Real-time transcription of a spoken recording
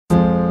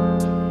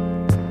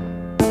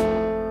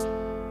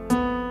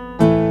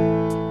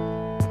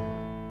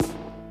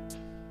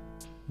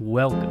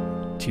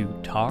Welcome to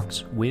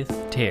Talks with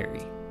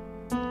Terry.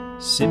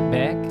 Sit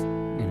back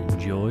and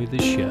enjoy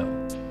the show.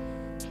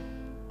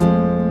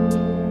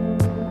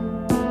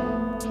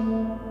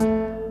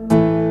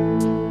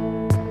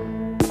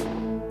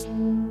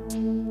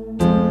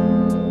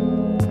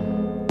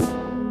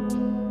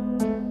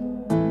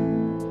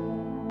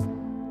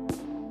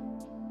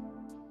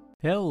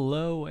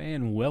 Hello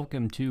and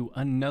welcome to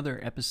another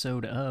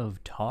episode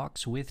of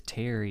Talks with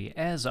Terry.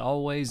 As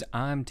always,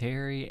 I'm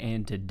Terry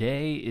and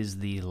today is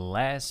the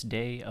last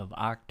day of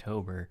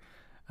October.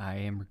 I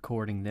am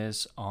recording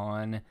this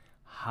on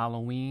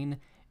Halloween.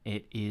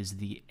 It is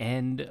the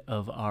end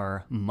of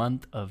our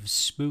month of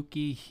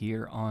spooky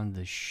here on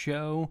the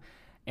show,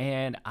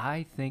 and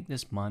I think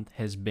this month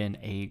has been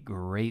a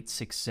great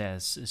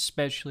success,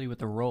 especially with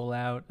the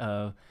rollout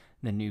of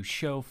the new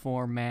show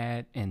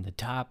format and the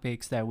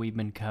topics that we've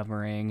been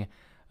covering.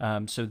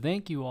 So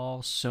thank you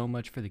all so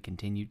much for the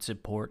continued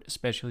support,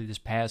 especially this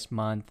past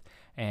month,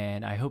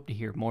 and I hope to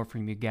hear more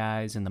from you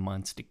guys in the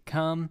months to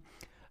come.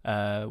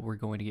 We're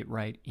going to get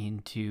right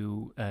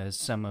into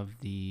some of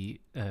the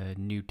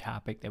new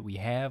topic that we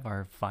have,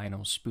 our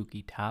final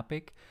spooky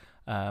topic,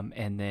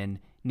 and then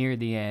near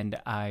the end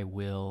I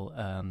will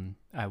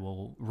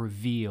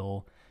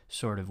reveal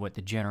sort of what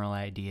the general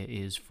idea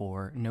is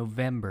for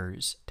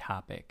November's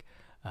topic.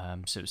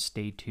 So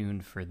stay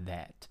tuned for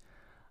that.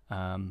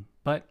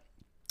 But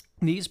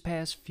these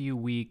past few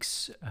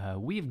weeks,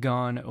 we've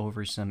gone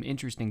over some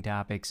interesting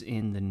topics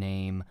in the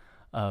name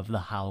of the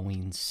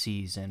Halloween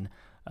season.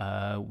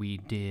 We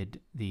did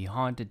the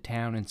haunted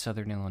town in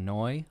southern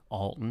Illinois,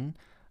 Alton,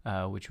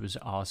 which was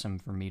awesome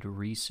for me to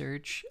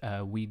research.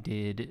 We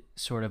did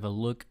sort of a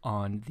look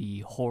on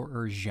the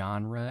horror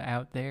genre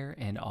out there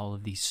and all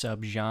of the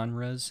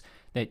subgenres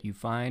that you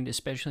find,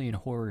 especially in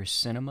horror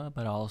cinema,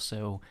 but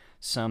also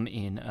some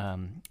in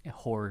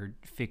horror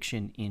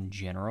fiction in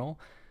general.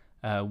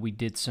 We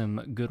did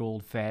some good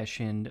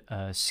old-fashioned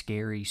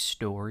scary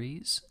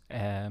stories,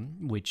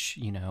 which,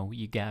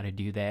 you got to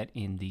do that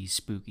in the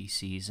spooky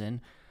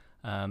season,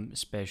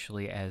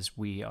 especially as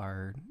we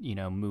are,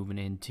 moving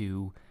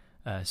into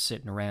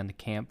sitting around the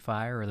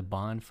campfire or the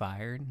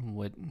bonfire.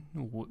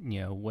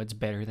 What's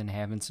better than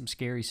having some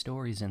scary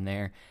stories in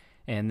there?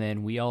 And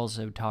then we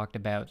also talked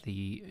about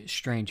the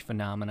strange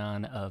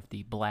phenomenon of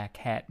the Black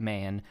Hat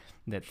Man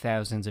that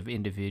thousands of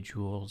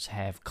individuals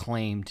have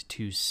claimed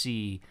to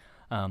see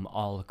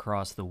all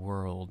across the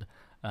world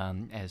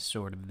as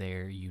sort of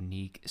their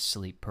unique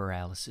sleep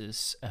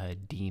paralysis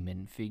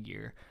demon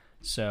figure.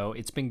 So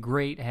it's been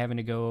great having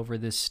to go over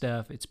this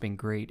stuff. It's been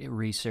great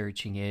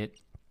researching it.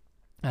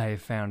 I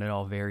have found it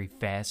all very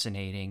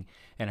fascinating,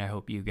 and I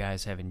hope you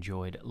guys have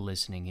enjoyed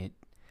listening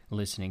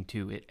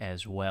to it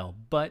as well.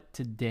 But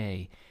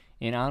today,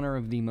 in honor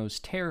of the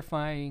most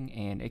terrifying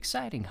and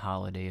exciting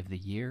holiday of the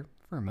year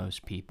for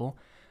most people,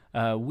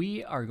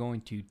 we are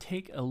going to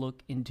take a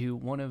look into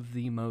one of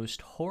the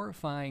most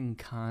horrifying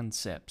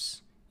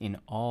concepts in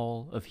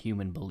all of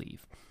human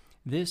belief.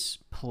 This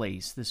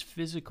place, this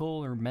physical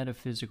or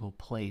metaphysical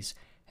place,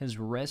 has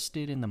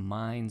rested in the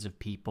minds of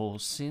people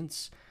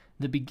since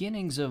the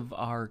beginnings of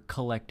our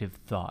collective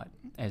thought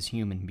as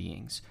human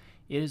beings.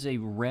 It is a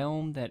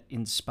realm that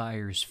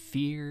inspires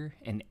fear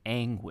and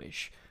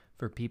anguish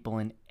for people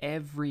in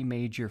every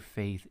major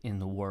faith in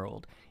the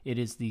world. It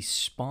is the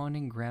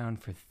spawning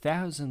ground for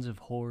thousands of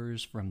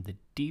horrors from the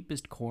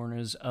deepest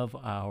corners of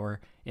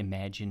our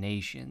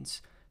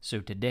imaginations.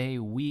 So today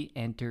we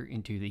enter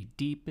into the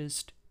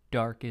deepest,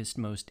 darkest,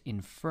 most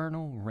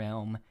infernal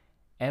realm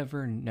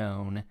ever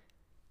known,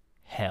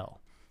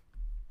 hell.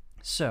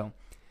 Just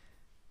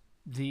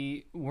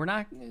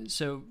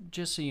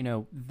so you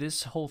know,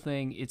 this whole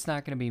thing, it's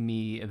not going to be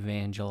me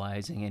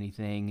evangelizing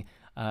anything.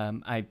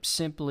 I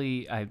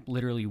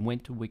literally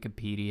went to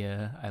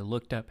Wikipedia, I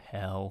looked up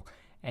hell,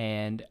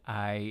 and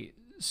I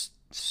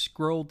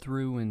scrolled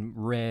through and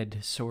read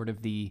sort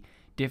of the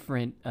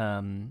different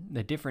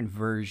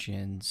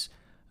versions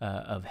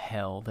of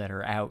hell that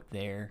are out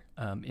there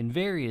in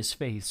various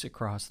faiths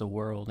across the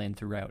world and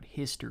throughout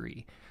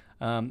history.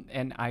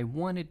 And I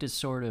wanted to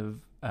sort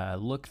of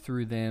look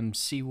through them,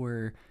 see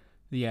where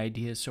the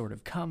idea sort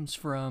of comes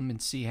from,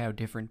 and see how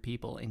different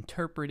people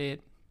interpret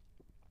it,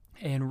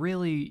 and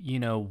really,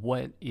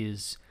 what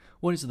is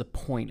the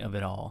point of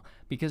it all?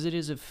 Because it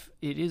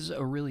is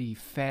a really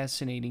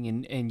fascinating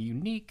and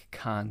unique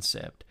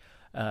concept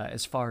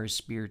as far as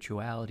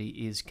spirituality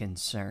is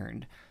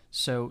concerned.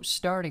 So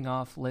starting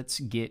off, let's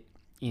get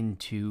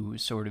into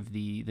sort of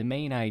the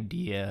main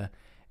idea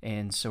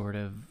and sort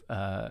of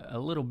a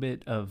little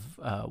bit of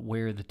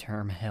where the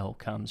term hell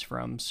comes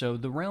from. So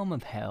the realm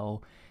of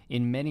hell,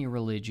 in many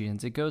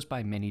religions, it goes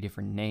by many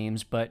different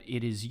names, but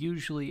it is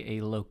usually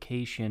a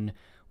location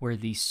where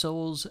the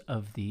souls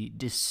of the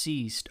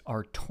deceased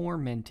are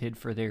tormented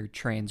for their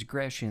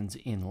transgressions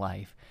in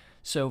life.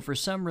 So for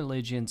some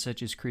religions,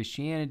 such as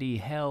Christianity,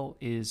 hell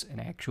is an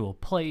actual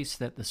place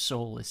that the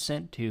soul is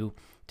sent to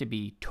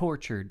be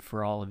tortured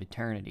for all of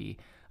eternity,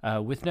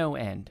 with no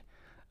end.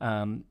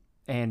 And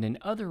in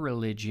other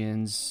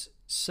religions,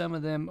 some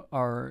of them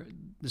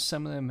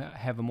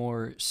have a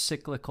more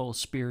cyclical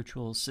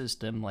spiritual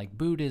system like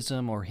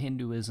Buddhism or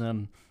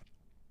Hinduism.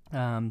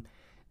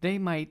 They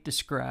might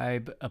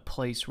describe a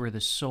place where the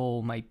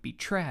soul might be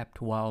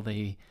trapped while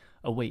they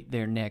await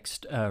their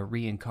next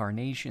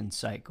reincarnation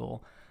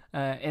cycle.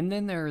 And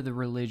then there are the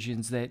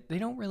religions that they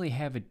don't really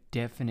have a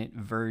definite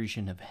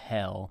version of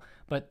hell,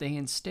 but they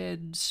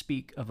instead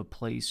speak of a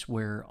place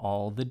where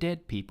all the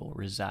dead people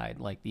reside,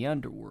 like the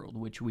underworld,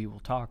 which we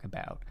will talk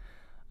about.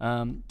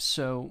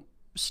 So,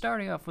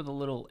 starting off with a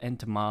little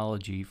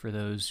entomology for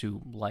those who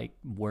like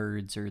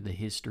words or the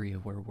history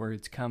of where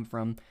words come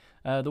from.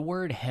 The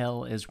word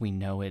hell, as we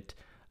know it,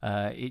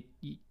 it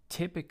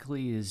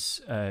typically is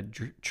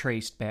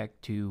traced back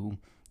to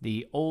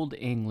the Old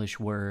English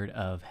word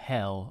of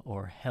hell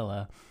or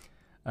hella,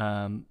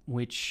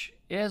 which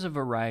has a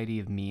variety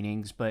of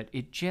meanings, but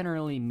it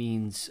generally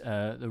means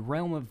the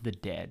realm of the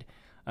dead.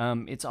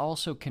 It's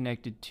also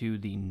connected to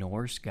the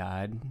Norse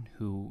god,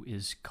 who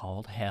is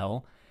called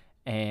Hel,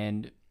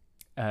 and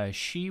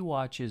she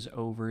watches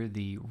over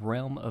the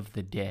realm of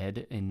the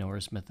dead in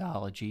Norse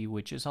mythology,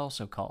 which is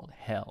also called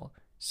Hel.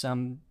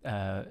 Some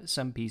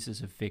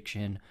pieces of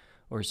fiction,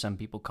 or some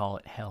people call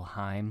it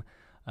Helheim,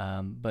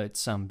 but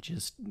some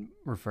just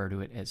refer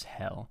to it as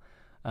Hel.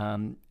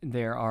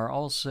 There are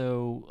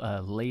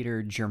also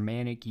later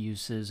Germanic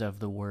uses of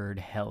the word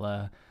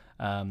Hela,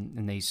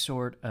 and they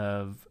sort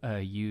of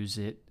use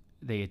it,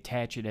 they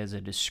attach it as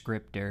a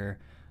descriptor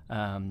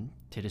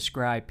to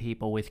describe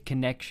people with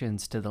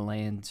connections to the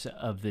lands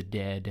of the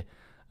dead,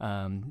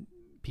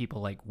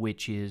 people like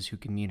witches who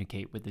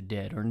communicate with the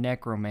dead, or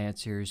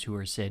necromancers who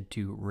are said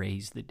to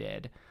raise the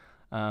dead.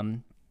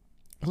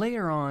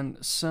 Later on,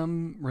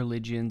 some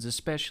religions,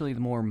 especially the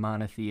more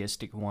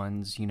monotheistic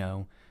ones,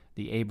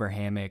 the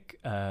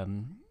Abrahamic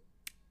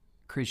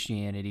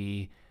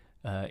Christianity,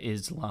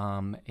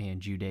 Islam,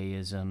 and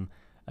Judaism,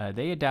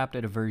 they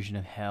adopted a version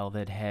of hell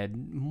that had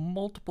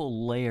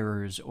multiple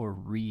layers or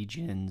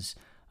regions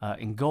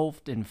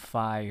engulfed in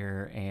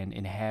fire and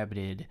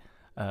inhabited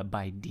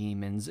by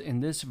demons.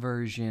 And this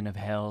version of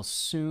hell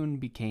soon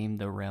became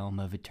the realm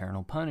of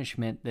eternal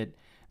punishment that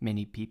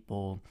many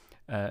people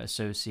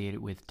associate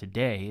it with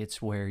today.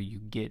 It's where you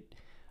get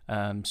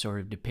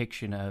sort of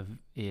depiction of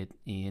it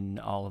in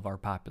all of our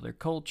popular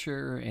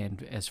culture,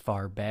 and as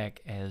far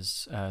back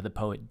as the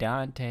poet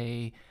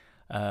Dante,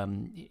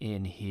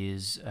 in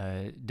his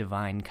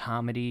Divine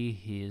Comedy,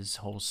 his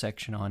whole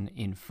section on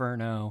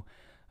Inferno,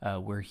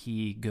 where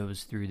he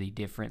goes through the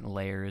different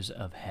layers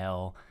of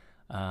hell.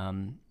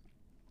 And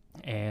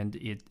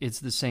it's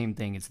the same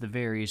thing. It's the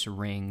various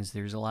rings.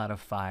 There's a lot of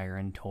fire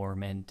and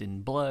torment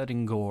and blood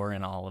and gore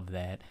and all of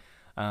that.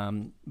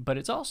 But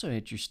it's also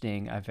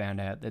interesting, I found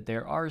out, that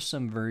there are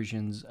some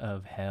versions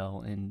of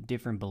hell in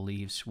different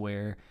beliefs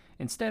where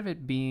instead of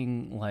it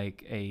being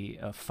like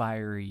a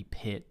fiery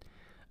pit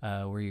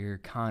where you're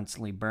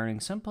constantly burning,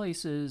 some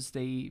places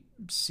they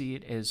see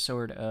it as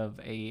sort of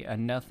a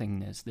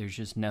nothingness. There's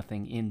just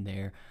nothing in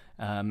there.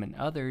 And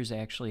others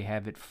actually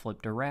have it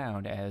flipped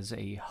around as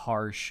a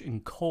harsh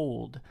and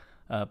cold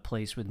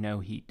place with no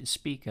heat to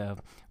speak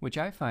of, which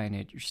I find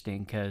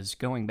interesting because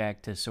going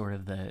back to sort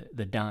of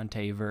the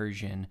Dante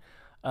version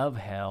of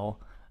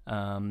hell,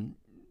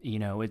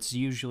 it's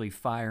usually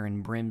fire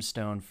and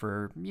brimstone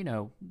for,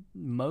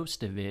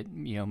 most of it,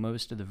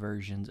 most of the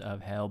versions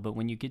of hell. But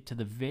when you get to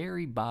the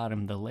very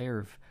bottom, the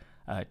layer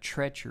of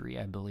treachery,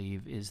 I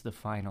believe, is the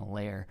final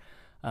layer.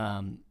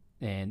 And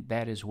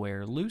that is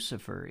where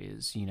Lucifer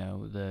is,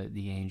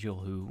 the angel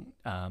who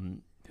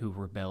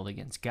rebelled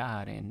against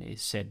God and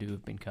is said to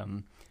have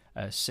become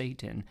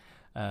Satan.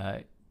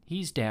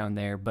 He's down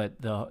there, but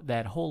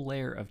that whole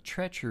layer of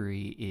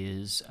treachery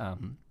is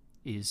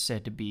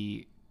said to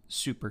be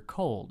super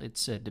cold.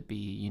 It's said to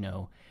be,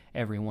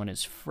 everyone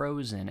is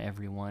frozen,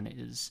 everyone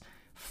is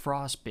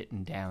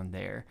frostbitten down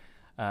there.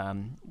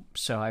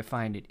 So I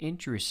find it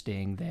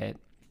interesting that,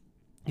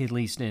 at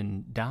least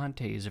in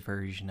Dante's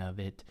version of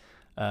it,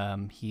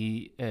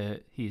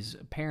 he's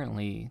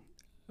apparently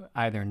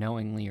either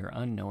knowingly or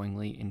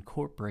unknowingly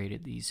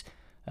incorporated these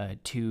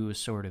two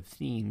sort of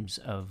themes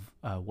of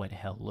what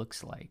hell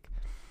looks like.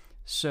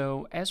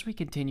 So as we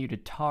continue to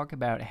talk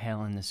about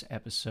hell in this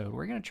episode,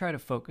 we're going to try to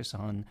focus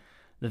on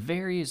the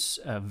various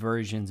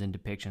versions and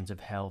depictions of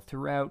hell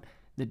throughout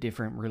the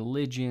different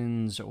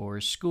religions or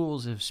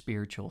schools of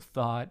spiritual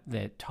thought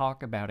that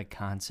talk about a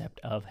concept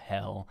of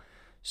hell.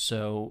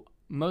 So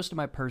most of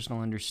my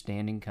personal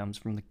understanding comes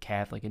from the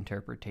Catholic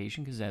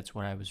interpretation because that's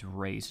what I was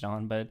raised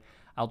on, but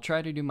I'll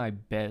try to do my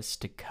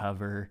best to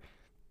cover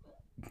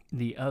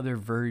the other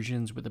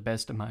versions with the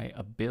best of my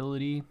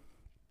ability.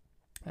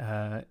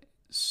 And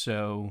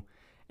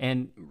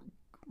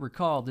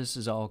recall, this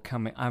is all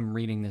coming, I'm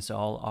reading this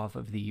all off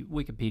of the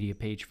Wikipedia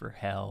page for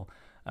hell,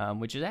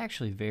 which is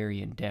actually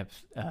very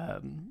in-depth,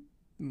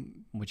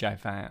 which I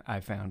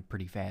found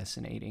pretty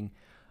fascinating.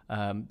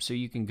 So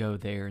you can go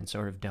there and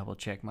sort of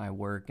double-check my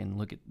work and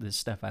look at the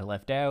stuff I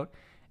left out,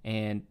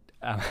 and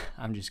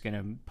I'm just going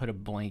to put a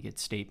blanket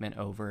statement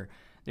over.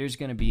 There's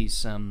going to be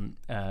some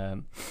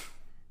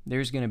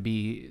there's going to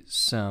be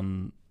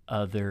some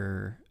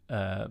other,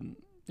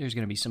 there's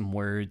going to be some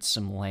words,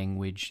 some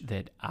language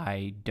that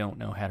I don't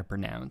know how to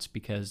pronounce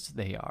because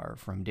they are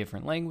from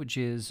different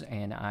languages,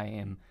 and I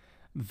am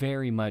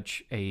very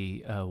much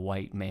a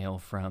white male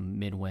from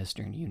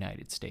Midwestern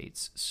United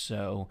States.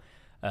 So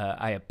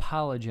I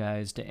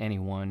apologize to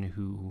anyone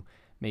who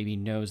maybe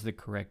knows the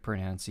correct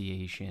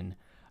pronunciation,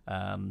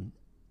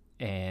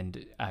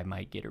 and I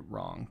might get it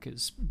wrong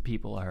because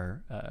people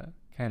are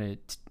kind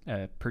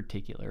of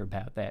particular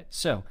about that.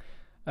 So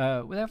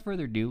without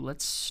further ado,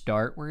 let's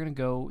start. We're going to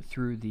go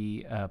through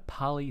the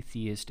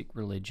polytheistic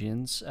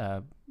religions.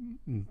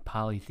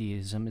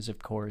 Polytheism is,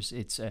 of course,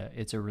 it's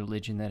a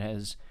religion that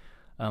has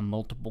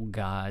multiple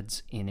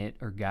gods in it,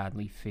 or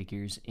godly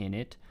figures in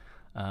it.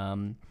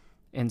 And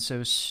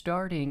so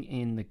starting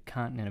in the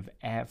continent of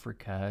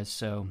Africa,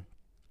 so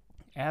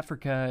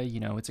Africa,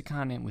 it's a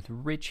continent with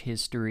rich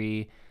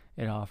history.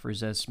 It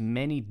offers us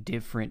many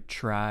different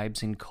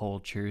tribes and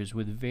cultures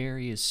with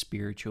various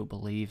spiritual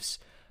beliefs.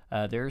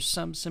 There are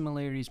some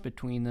similarities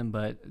between them,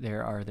 but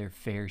there are their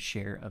fair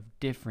share of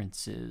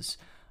differences,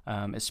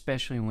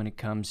 especially when it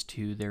comes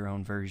to their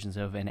own versions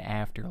of an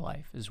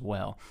afterlife as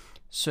well.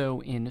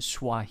 So in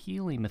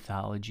Swahili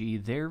mythology,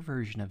 their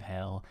version of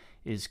hell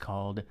is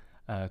called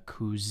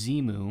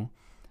Kuzimu,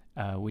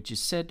 which is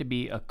said to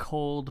be a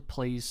cold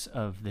place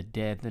of the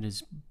dead that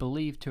is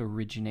believed to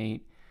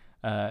originate.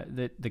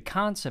 The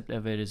concept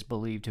of it is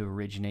believed to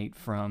originate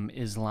from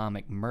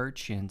Islamic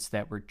merchants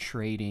that were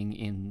trading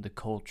in the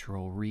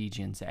cultural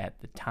regions at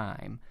the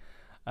time.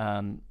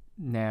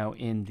 Now,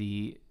 in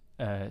the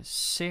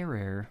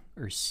Serer,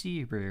 or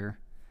Serer,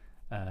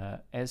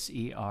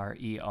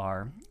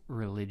 Serer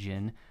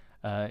religion,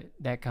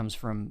 that comes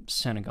from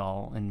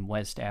Senegal in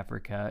West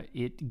Africa.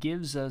 It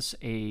gives us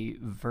a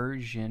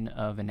version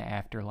of an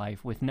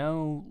afterlife with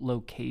no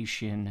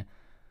location,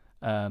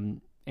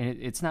 and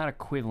it's not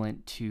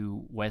equivalent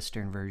to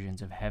Western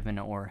versions of heaven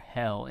or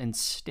hell.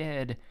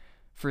 Instead,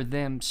 for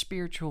them,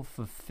 spiritual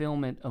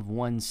fulfillment of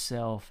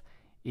oneself,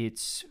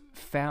 it's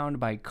found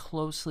by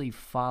closely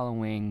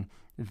following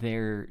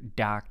their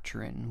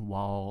doctrine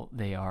while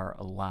they are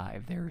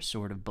alive, their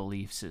sort of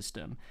belief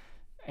system.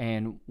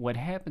 And what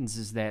happens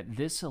is that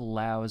this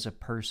allows a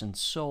person's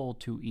soul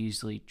to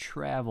easily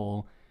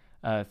travel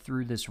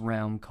through this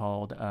realm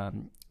called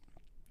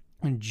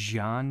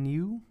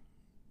Janu,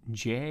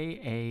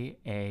 Jaaniw,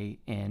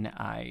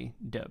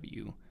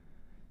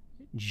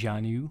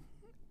 Janu.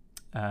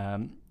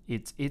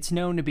 It's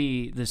known to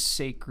be the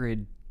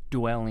sacred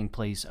dwelling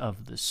place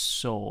of the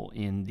soul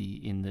in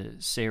the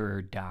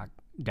Serer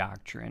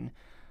doctrine,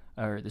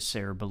 or the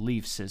Serer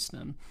belief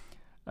system.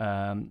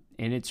 And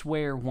it's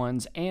where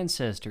one's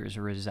ancestors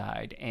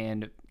reside,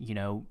 and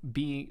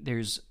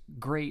there's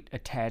great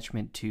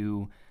attachment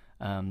to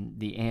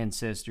the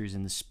ancestors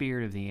and the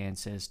spirit of the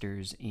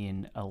ancestors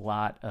in a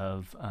lot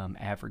of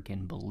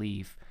African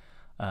belief.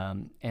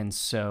 And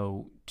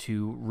so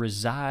to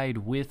reside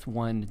with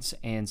one's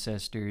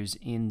ancestors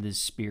in this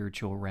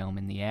spiritual realm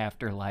in the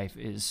afterlife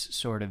is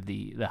sort of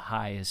the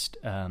highest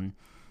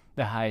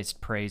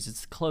praise.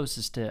 It's the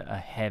closest to a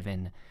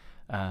heaven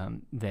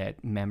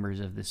that members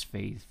of this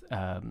faith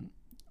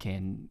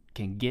can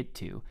get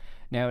to.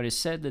 Now, it is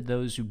said that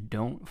those who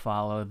don't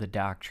follow the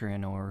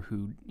doctrine, or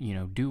who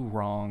do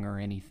wrong or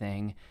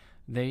anything,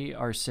 they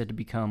are said to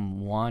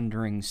become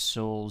wandering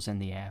souls in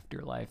the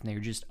afterlife, and they're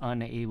just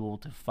unable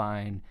to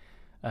find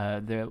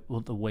the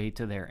way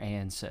to their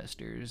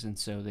ancestors, and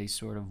so they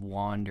sort of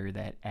wander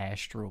that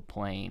astral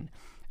plane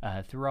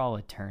through all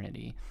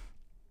eternity.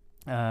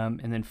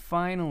 And then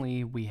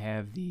finally, we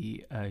have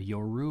the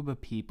Yoruba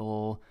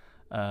people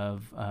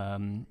of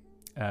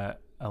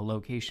a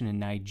location in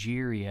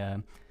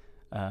Nigeria.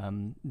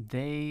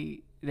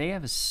 They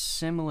have a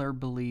similar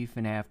belief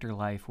in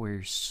afterlife,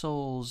 where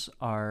souls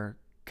are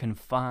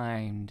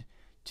confined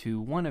to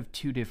one of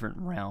two different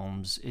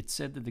realms. It's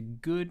said that the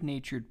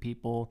good-natured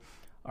people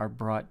are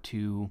brought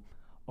to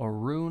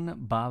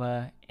Orun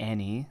Baba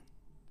Eni,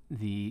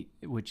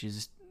 which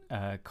is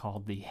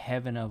called the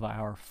Heaven of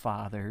Our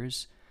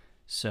Fathers.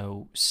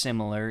 So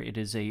similar, it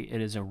is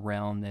a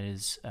realm that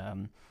is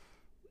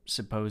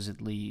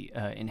supposedly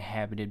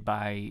inhabited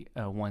by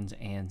one's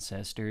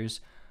ancestors.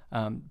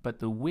 But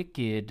the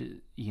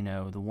wicked,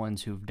 the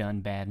ones who've done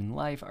bad in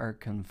life, are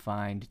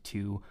confined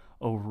to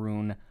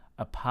Orun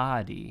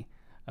Apadi,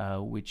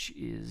 which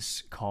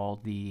is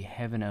called the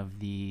Heaven of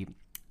the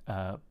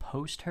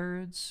Post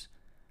threads,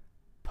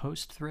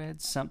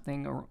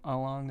 something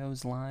along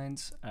those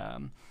lines.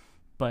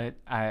 But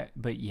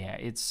yeah,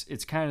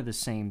 it's kind of the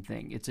same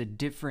thing. It's a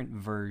different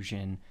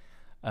version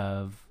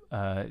of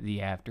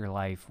the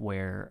afterlife,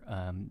 where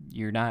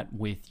you're not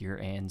with your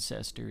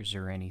ancestors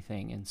or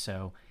anything, and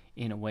so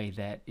in a way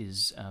that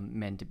is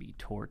meant to be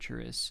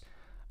torturous.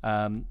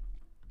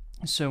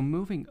 So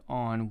moving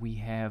on, we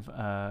have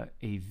a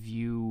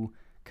view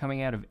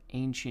coming out of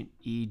ancient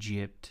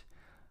Egypt,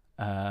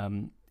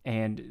 and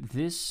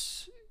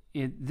this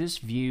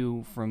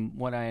view, from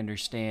what I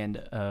understand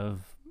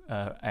of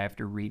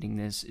after reading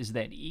this, is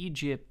that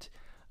Egypt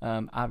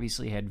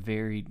obviously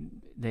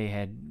they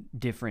had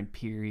different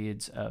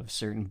periods of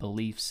certain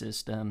belief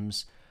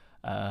systems,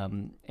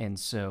 and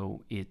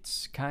so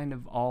it's kind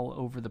of all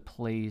over the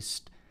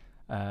place,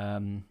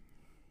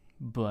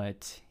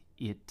 but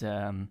it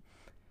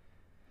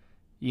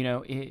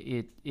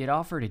it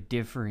offered a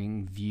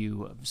differing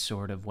view of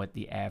sort of what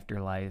the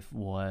afterlife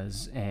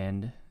was,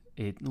 and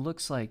it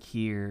looks like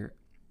here,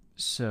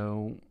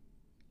 so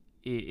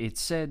it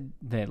said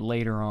that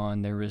later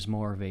on there was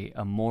more of a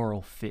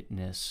moral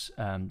fitness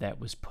that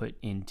was put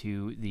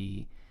into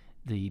the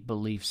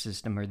belief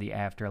system or the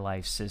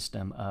afterlife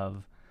system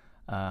of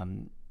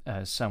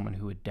someone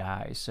who would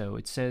die. So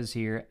it says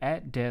here,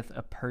 at death,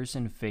 a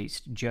person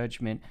faced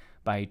judgment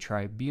by a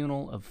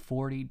tribunal of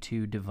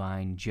 42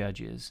 divine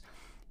judges.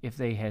 If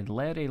they had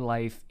led a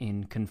life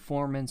in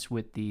conformance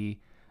with the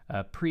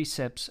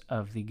precepts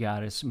of the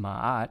goddess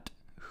Ma'at,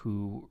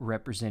 who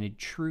represented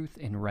truth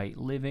and right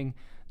living,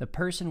 the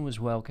person was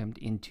welcomed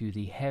into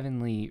the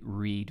heavenly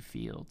reed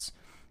fields.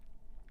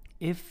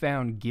 If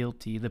found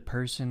guilty, the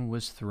person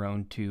was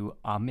thrown to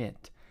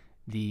Amit,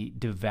 the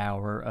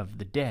devourer of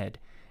the dead,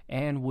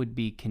 and would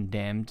be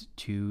condemned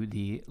to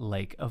the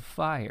lake of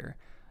fire.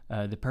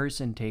 The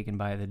person taken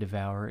by the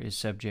devourer is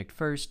subject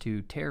first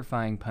to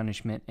terrifying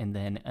punishment and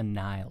then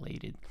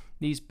annihilated.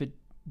 These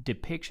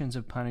depictions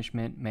of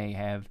punishment may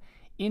have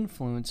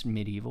influenced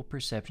medieval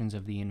perceptions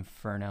of the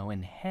inferno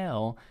and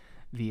hell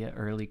via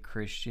early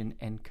Christian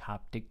and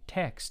Coptic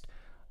text.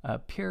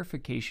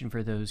 Purification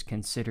for those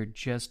considered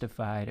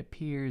justified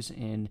appears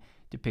in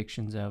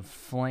depictions of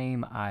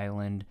Flame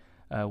Island,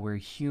 where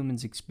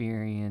humans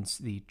experience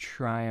the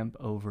triumph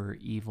over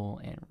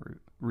evil and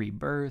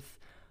rebirth.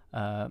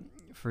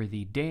 For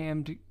the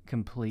damned,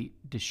 complete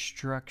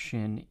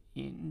destruction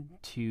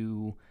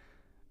into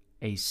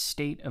a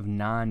state of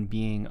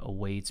non-being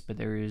awaits, but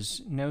there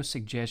is no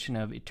suggestion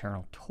of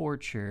eternal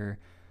torture.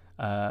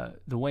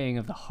 The weighing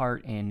of the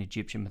heart in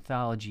Egyptian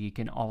mythology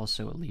can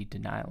also lead to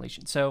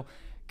annihilation. So,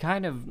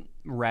 kind of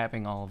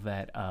wrapping all of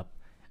that up,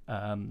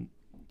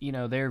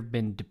 there have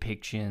been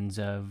depictions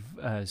of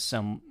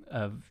some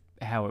of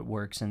how it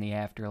works in the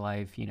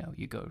afterlife.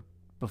 You go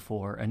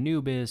before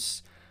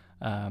Anubis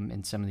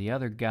and some of the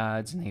other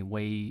gods, and they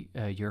weigh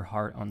your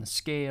heart on the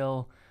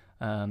scale.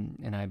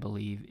 And I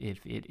believe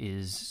if it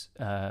is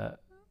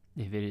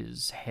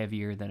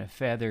heavier than a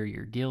feather,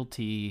 you're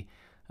guilty.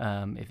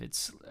 If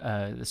it's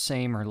the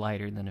same or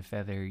lighter than a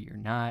feather, you're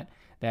not.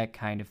 That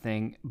kind of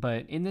thing.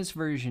 But in this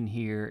version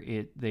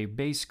here, they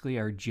basically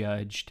are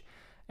judged,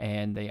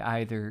 and they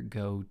either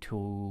go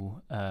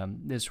to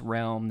this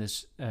realm,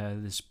 this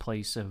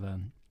place of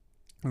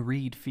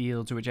reed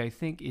fields, which I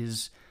think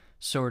is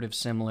sort of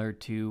similar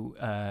to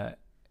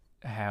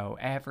how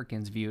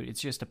Africans view it.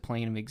 It's just a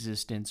plane of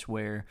existence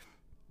where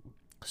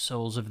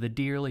souls of the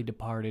dearly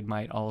departed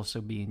might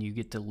also be, and you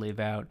get to live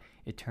out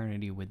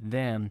eternity with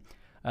them.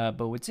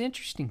 But what's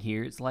interesting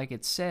here is, like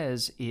it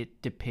says,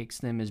 it depicts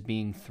them as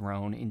being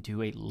thrown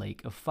into a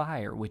lake of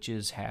fire, which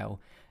is how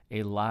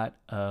a lot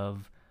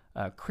of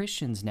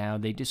Christians now,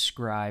 they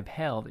describe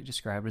hell. They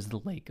describe it as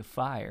the lake of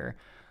fire.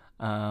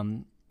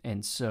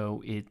 And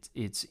so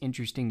it's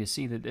interesting to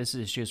see that this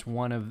is just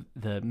one of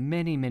the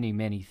many, many,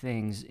 many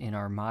things in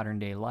our modern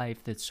day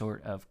life that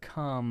sort of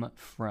come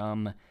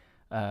from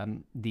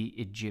the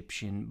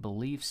Egyptian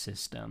belief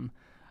system.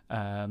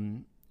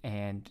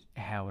 And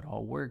how it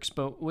all works.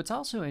 But what's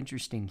also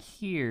interesting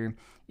here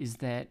is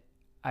that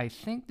I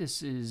think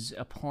this is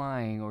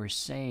applying or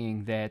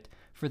saying that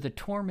for the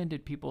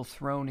tormented people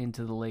thrown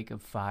into the lake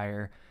of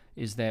fire,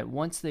 is that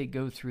once they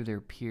go through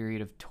their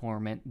period of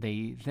torment,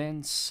 they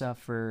then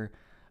suffer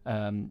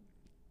an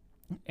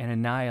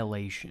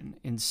annihilation.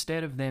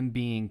 Instead of them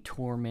being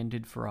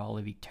tormented for all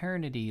of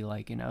eternity,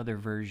 like in other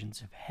versions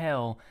of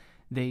hell,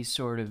 they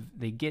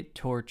get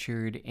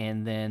tortured,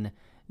 and then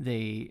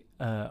they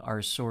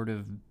are sort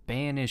of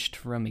banished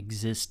from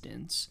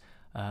existence.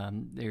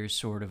 They're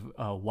sort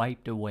of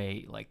wiped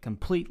away, like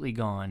completely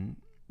gone.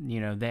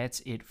 That's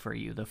it for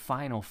you, the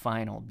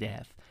final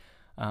death.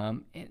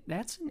 And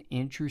that's an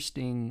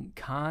interesting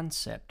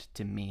concept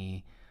to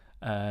me,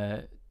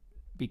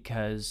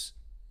 because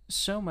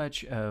so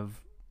much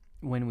of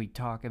when we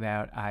talk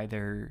about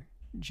either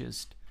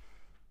just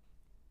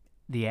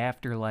the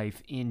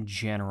afterlife in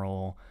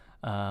general,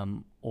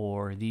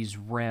 or these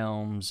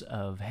realms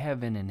of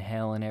heaven and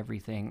hell and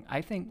everything,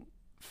 I think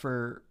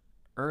for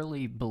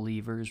early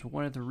believers,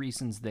 one of the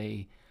reasons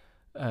they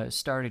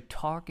started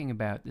talking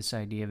about this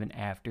idea of an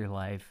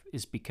afterlife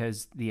is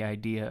because the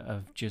idea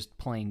of just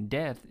plain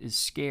death is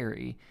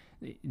scary.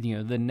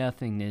 The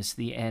nothingness,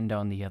 the end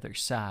on the other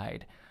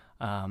side.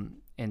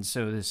 And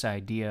so this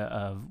idea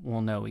of,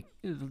 well, no,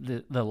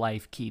 the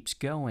life keeps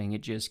going.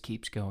 It just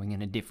keeps going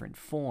in a different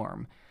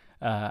form.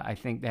 I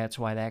think that's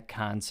why that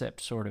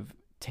concept sort of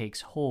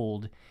takes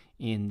hold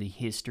in the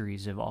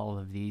histories of all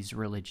of these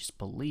religious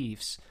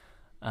beliefs.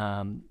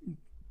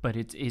 But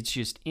it's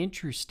just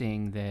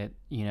interesting that,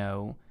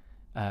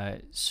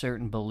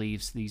 certain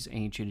beliefs, these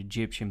ancient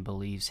Egyptian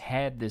beliefs,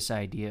 had this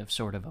idea of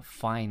sort of a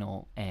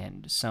final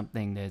end,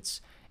 something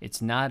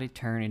it's not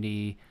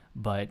eternity,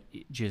 but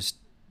just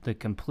the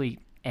complete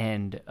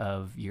end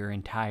of your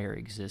entire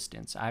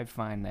existence. I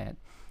find that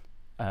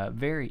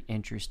very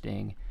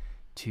interesting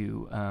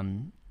to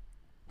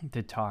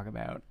talk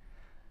about.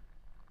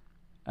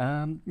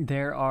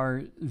 There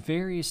are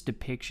various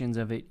depictions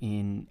of it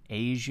in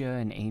Asia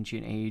and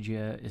ancient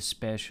Asia,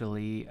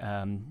 especially.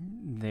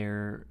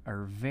 There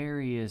are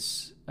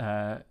various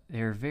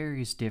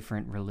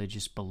different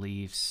religious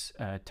beliefs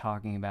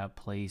talking about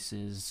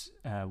places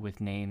with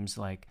names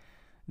like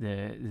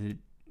the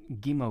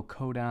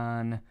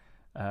Gimokodan,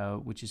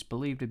 which is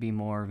believed to be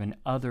more of an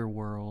other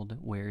world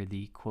where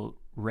the quote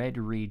red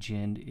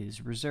region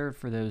is reserved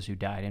for those who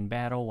died in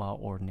battle, while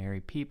ordinary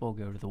people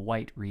go to the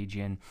white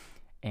region.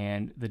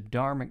 And the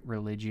Dharmic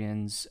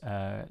religions,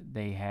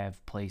 they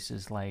have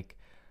places like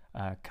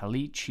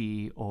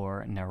Kalichi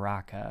or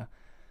Naraka.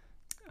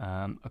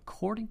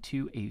 According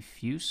to a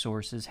few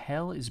sources,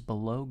 hell is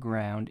below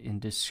ground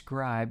and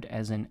described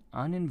as an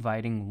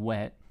uninviting,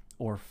 wet,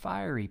 or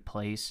fiery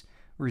place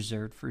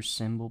reserved for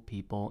simple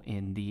people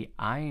in the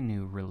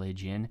Ainu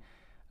religion.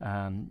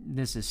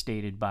 This is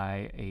stated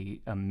by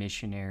a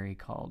missionary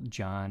called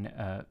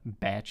John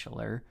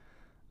Batchelor.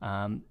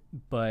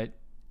 But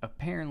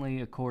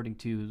apparently, according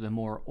to the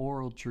more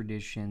oral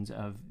traditions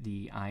of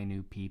the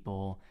Ainu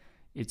people,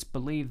 it's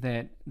believed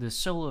that the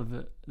soul of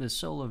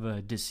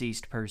a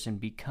deceased person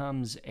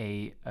becomes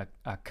a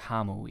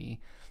kamui,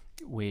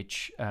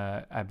 which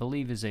I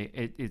believe is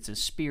it's a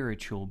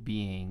spiritual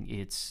being.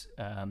 It's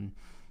a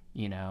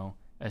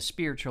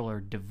spiritual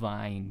or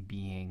divine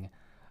being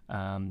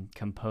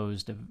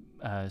composed of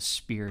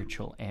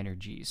spiritual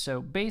energy.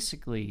 So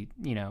basically,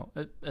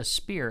 a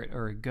spirit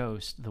or a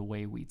ghost, the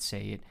way we'd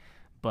say it.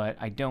 But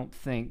I don't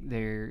think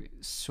they're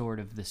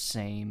sort of the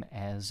same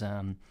as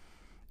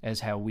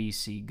how we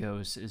see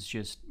ghosts as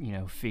just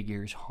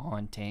figures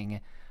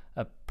haunting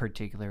a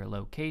particular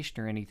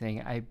location or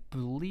anything. I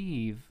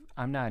believe,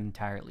 I'm not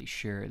entirely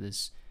sure,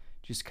 this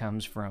just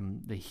comes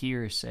from the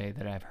hearsay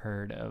that I've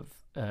heard of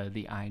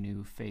the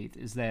Ainu faith,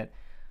 is that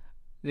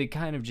it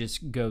kind of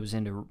just goes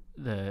into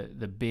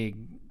the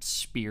big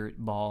spirit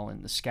ball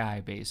in the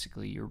sky,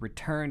 basically. You're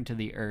returned to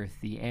the earth,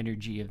 the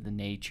energy of the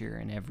nature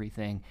and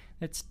everything.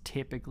 That's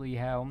typically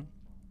how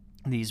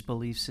these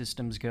belief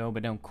systems go,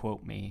 but don't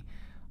quote me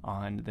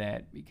on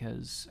that,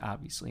 because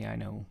obviously I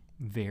know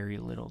very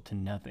little to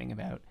nothing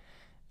about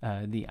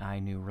the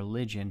Ainu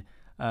religion.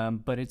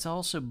 But it's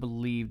also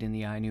believed in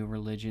the Ainu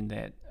religion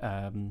that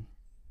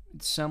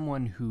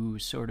someone who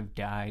sort of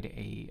died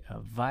a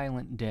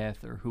violent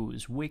death, or who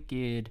was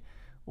wicked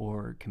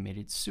or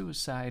committed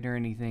suicide or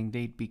anything,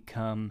 they'd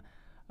become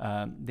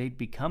a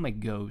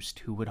ghost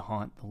who would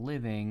haunt the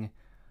living,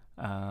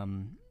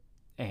 and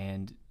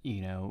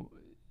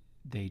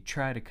they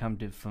try to come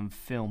to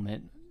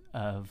fulfillment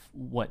of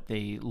what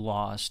they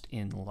lost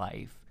in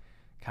life,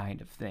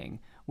 kind of thing,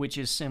 which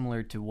is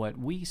similar to what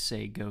we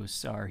say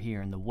ghosts are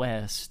here in the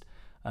West.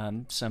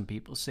 Some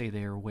people say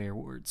they are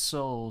wayward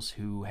souls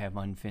who have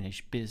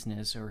unfinished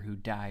business, or who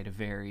died a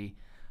very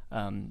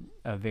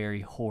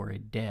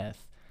horrid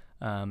death,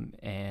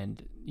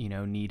 and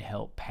need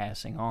help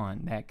passing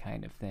on, that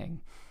kind of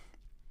thing.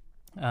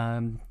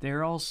 There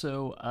are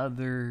also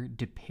other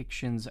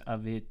depictions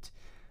of it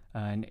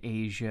in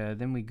Asia.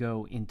 Then we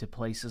go into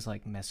places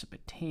like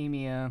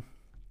Mesopotamia.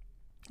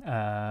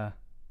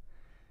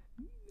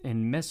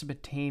 In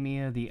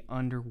Mesopotamia, the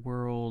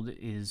underworld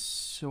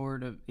is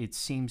it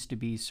seems to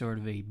be sort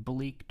of a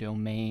bleak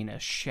domain, a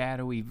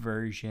shadowy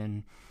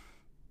version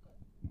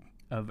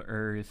of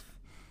Earth.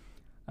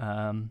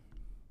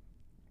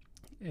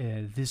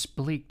 This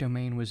bleak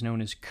domain was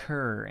known as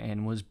Kur,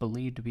 and was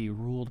believed to be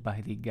ruled by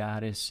the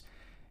goddess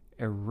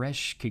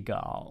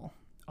Ereshkigal.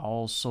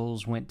 All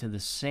souls went to the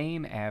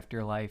same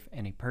afterlife,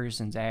 and a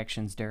person's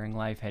actions during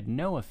life had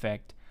no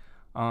effect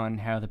on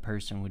how the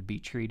person would be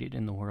treated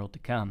in the world to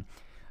come.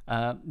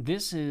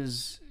 This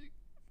is,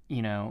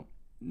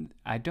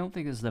 I don't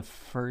think this is the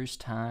first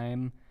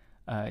time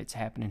it's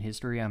happened in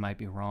history. I might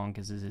be wrong,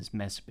 because this is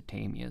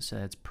Mesopotamia, so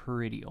that's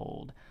pretty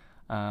old.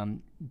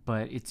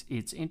 But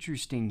it's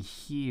interesting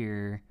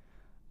here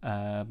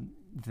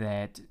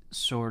that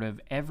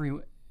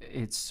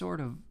it's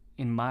sort of,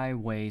 in my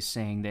way,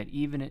 saying that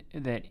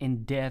that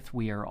in death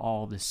we are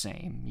all the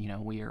same.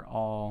 We are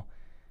all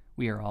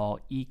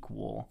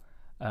equal.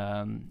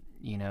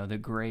 The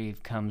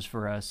grave comes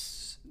for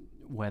us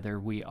whether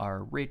we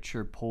are rich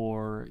or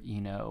poor,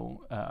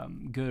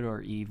 good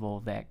or evil,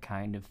 that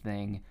kind of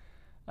thing.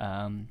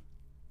 And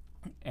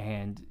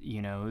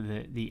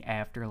the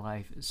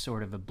afterlife is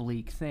sort of a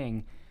bleak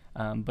thing.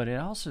 But it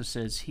also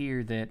says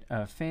here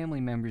that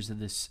family members of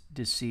this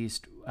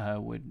deceased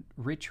would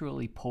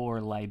ritually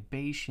pour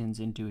libations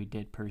into a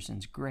dead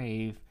person's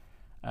grave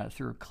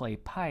through a clay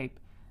pipe,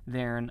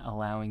 therein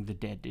allowing the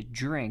dead to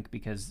drink,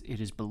 because it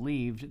is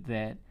believed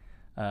that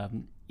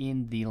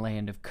in the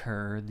land of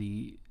Kur,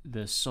 the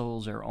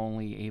souls are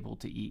only able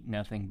to eat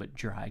nothing but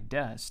dry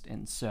dust,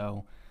 and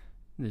so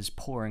this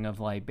pouring of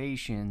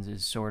libations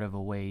is sort of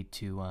a way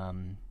to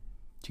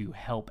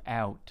help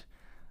out,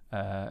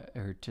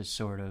 or to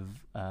sort of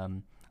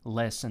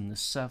lessen the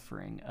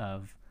suffering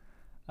of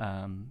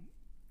the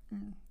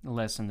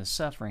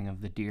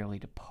dearly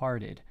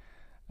departed.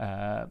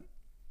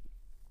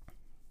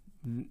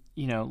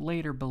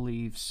 Later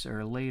beliefs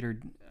or later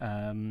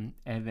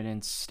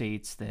evidence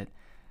states that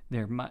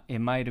it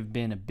might have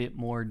been a bit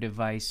more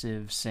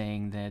divisive,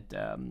 saying that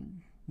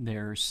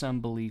there are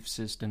some belief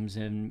systems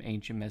in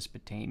ancient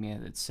Mesopotamia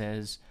that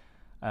says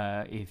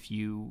if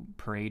you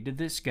prayed to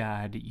this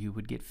god, you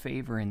would get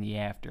favor in the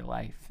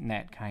afterlife and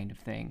that kind of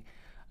thing.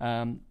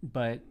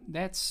 But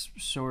that's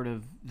sort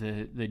of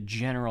the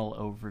general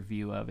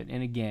overview of it.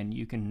 And again,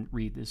 you can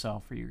read this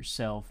all for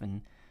yourself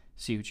and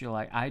see what you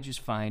like. I just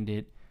find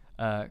it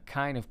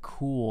kind of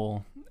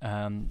cool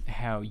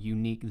how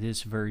unique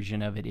this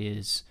version of it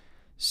is,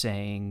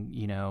 saying,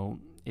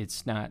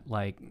 it's not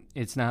like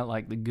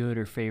the good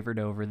are favored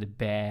over the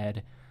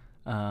bad.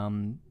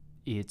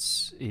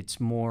 It's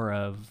more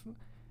of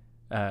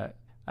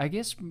I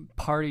guess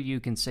part of you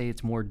can say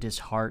it's more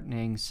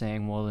disheartening,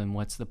 saying, well, then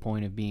what's the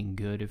point of being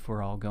good if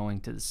we're all going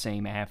to the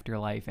same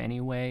afterlife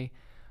anyway?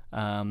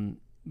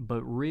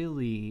 But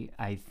really,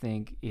 I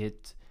think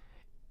it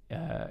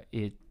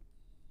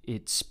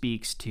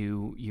speaks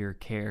to your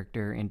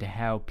character and to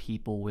how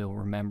people will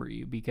remember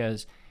you.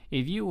 Because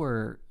if you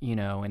were,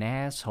 an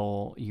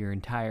asshole your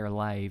entire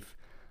life,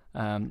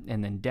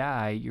 and then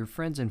die, your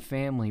friends and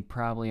family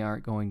probably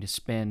aren't going to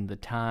spend the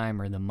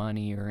time or the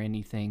money or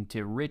anything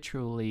to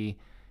ritually,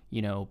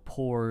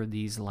 pour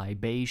these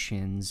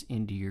libations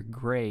into your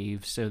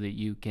grave so that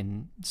you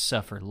can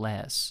suffer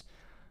less.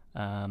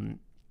 And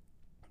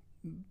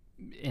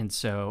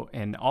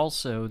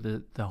also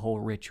the whole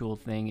ritual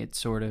thing, it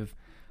sort of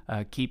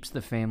keeps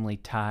the family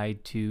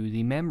tied to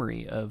the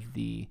memory of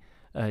the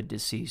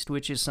deceased,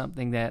 which is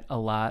something that a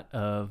lot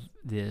of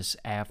this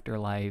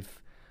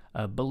afterlife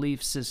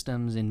belief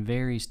systems in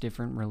various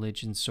different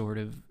religions sort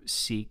of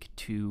seek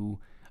to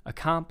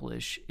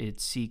accomplish.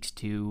 It seeks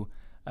to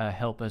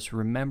help us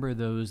remember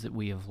those that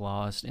we have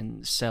lost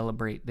and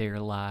celebrate their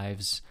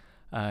lives,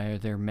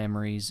 their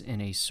memories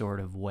in a sort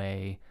of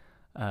way.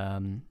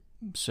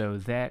 So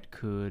that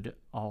could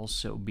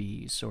also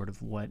be sort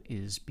of what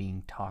is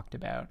being talked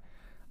about.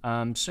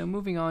 So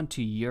moving on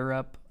to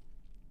Europe,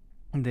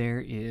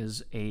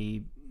 there's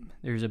a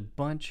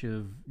bunch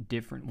of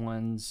different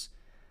ones.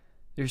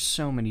 There's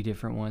so many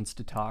different ones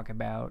to talk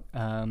about,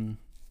 and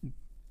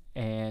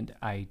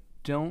I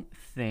don't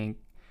think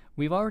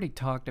we've already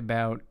talked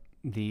about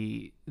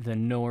the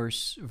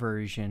Norse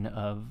version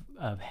of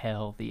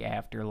hell, the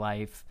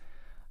afterlife,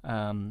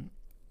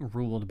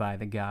 ruled by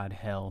the god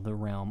Hel, the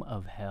realm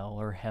of hell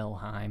or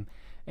Helheim.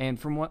 And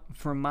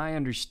from my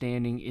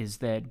understanding is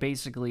that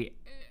basically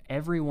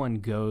everyone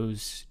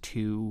goes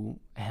to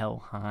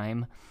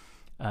Helheim.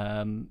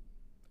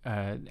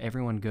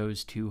 Everyone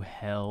goes to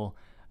hell.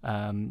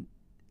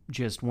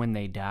 Just when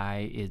they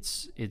die,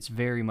 it's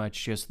very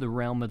much just the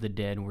realm of the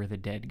dead where the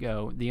dead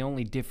go. The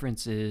only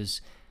difference is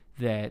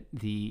that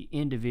the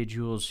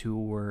individuals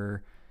who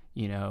were,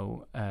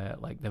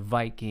 like the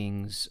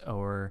Vikings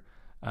or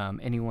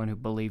anyone who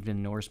believed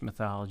in Norse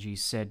mythology,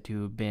 said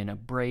to have been a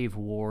brave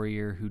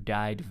warrior who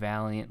died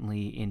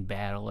valiantly in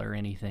battle or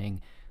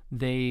anything,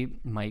 they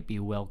might be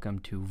welcome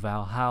to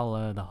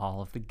Valhalla, the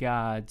Hall of the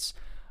Gods,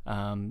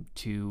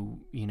 to,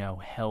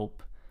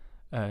 help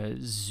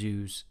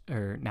Zeus,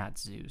 or not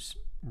Zeus,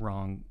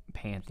 wrong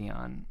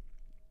pantheon,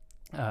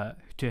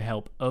 to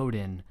help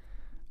Odin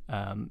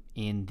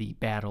in the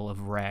Battle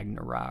of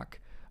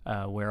Ragnarok,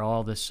 where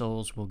all the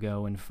souls will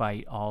go and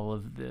fight all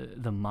of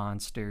the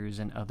monsters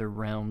and other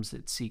realms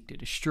that seek to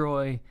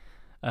destroy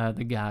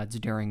the gods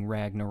during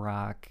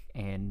Ragnarok,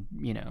 and,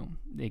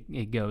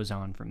 it goes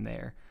on from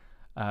there.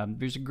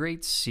 There's a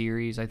great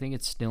series, I think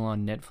it's still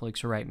on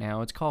Netflix right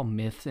now, it's called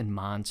Myths and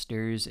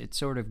Monsters. It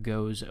sort of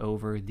goes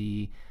over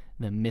the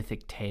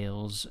mythic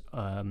tales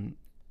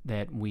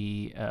that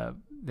we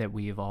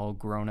have all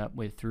grown up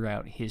with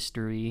throughout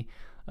history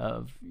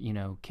of,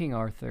 King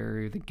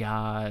Arthur, the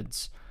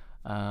gods,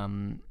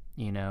 all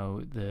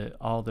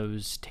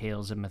those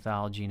tales of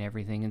mythology and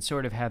everything, and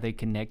sort of how they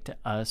connect to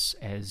us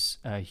as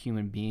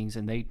human beings.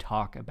 And they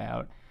talk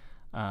about,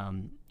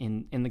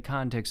 in the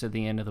context of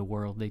the end of the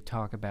world, they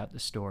talk about the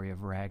story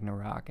of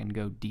Ragnarok and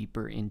go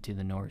deeper into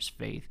the Norse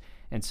faith.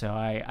 And so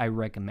I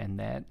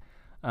recommend that.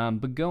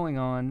 But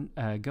going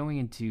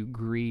into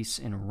Greece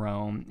and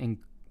Rome, in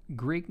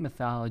Greek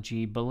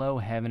mythology, below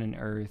heaven and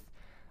earth,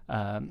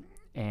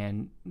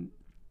 and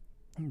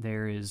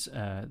there is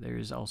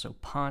also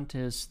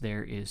Pontus,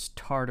 there is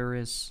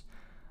Tartarus,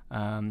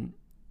 so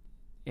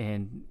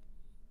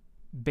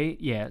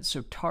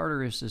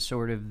Tartarus is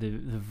sort of the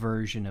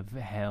version of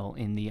hell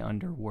in the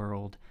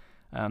underworld.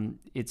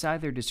 It's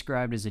either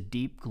described as a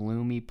deep,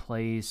 gloomy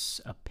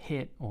place, a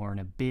pit, or an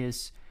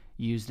abyss,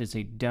 used as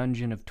a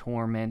dungeon of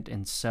torment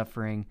and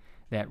suffering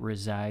that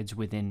resides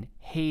within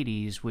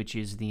Hades, which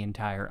is the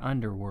entire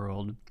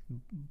underworld,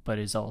 but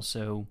is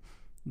also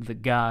the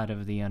god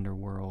of the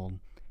underworld,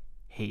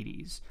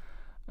 Hades.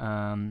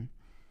 In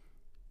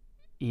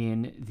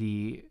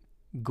the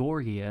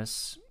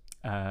Gorgias,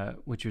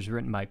 which was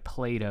written by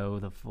Plato,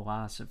 the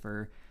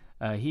philosopher,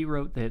 He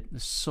wrote that the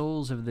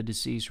souls of the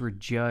deceased were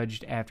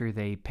judged after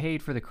they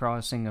paid for the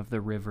crossing of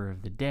the river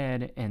of the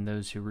dead, and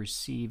those who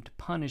received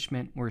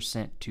punishment were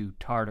sent to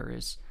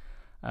Tartarus.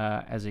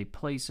 As a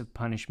place of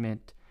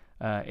punishment,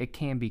 it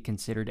can be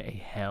considered a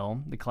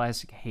hell. The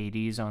classic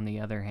Hades, on the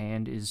other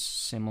hand, is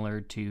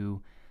similar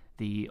to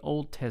the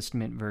Old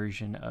Testament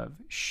version of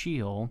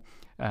Sheol,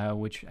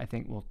 which I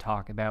think we'll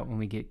talk about when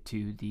we get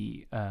to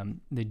the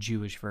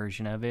Jewish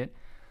version of it.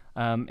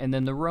 And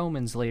then the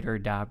Romans later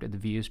adopted the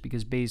views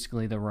because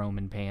basically the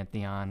Roman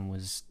pantheon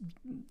was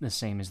the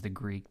same as the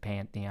Greek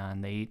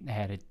pantheon. They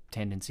had a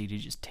tendency to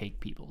just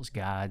take people's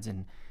gods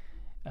and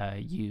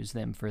use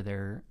them for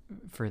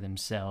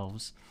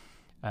themselves.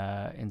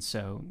 And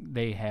so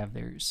they have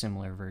their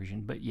similar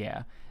version. But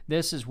yeah,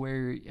 this is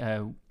where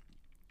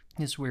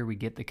we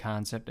get the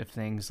concept of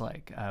things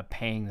like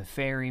paying the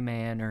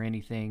ferryman or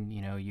anything.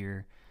 You know,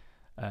 you're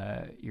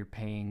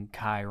paying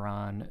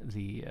Chiron,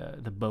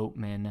 the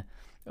boatman,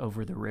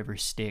 over the river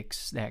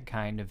Styx, that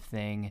kind of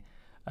thing.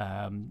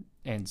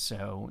 And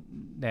so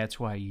that's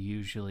why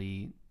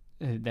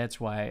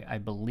I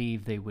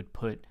believe they would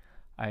put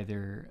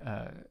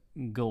either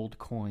gold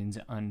coins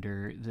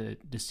under the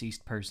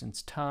deceased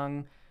person's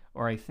tongue,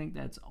 or I think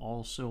that's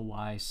also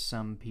why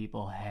some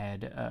people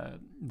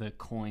had the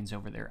coins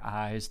over their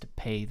eyes to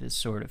pay this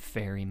sort of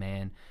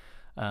ferryman,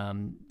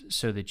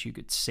 so that you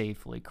could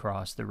safely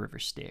cross the river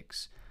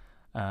Styx.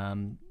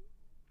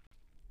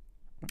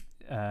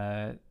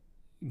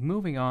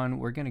 Moving on,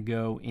 we're going to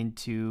go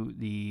into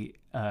the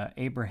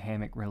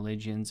Abrahamic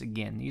religions.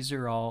 Again, these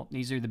are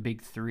the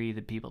big three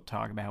that people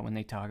talk about when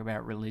they talk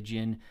about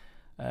religion: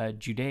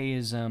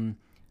 Judaism,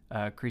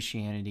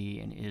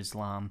 Christianity, and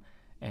Islam.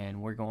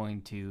 And we're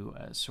going to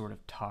sort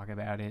of talk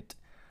about it.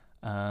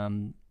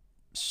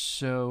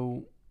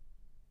 So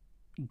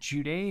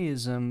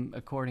Judaism,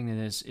 according to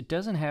this, it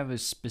doesn't have a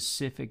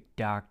specific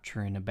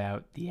doctrine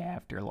about the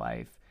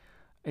afterlife.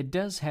 It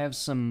does have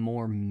some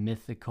more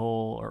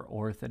mythical or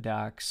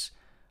orthodox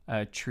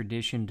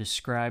tradition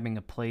describing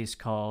a place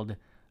called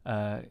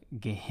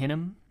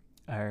Gehenna,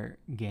 or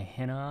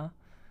Gehenna.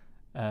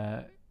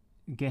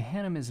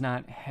 Gehenna is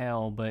not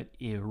hell, but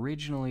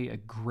originally a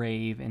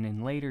grave, and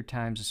in later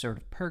times a sort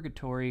of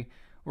purgatory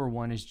where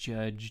one is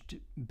judged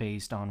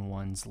based on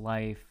one's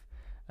life,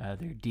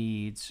 their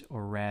deeds,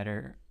 or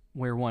rather,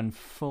 where one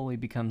fully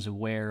becomes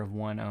aware of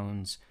one's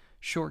own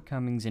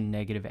shortcomings and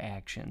negative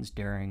actions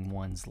during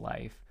one's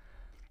life.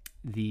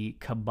 The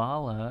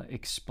Kabbalah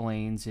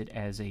explains it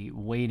as a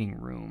waiting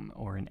room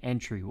or an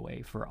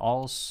entryway for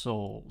all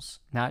souls,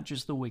 not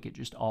just the wicked,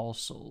 just all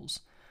souls.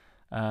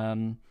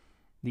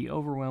 The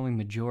overwhelming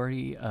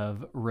majority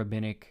of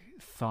rabbinic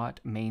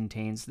thought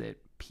maintains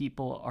that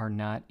people are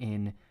not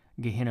in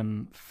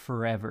Gehenna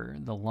forever.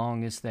 The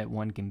longest that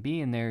one can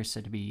be in there is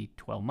said to be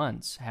 12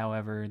 months.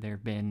 However, there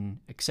have been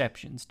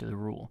exceptions to the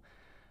rule.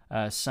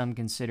 Some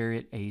consider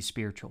it a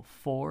spiritual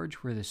forge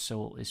where the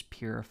soul is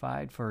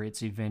purified for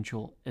its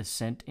eventual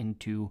ascent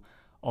into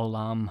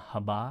Olam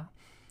Haba,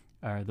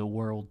 or the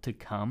world to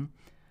come,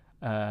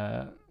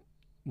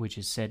 which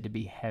is said to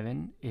be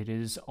heaven. It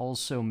is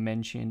also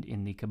mentioned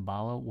in the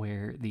Kabbalah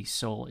where the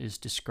soul is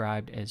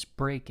described as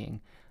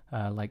breaking,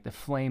 like the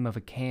flame of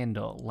a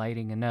candle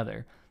lighting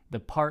another, the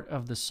part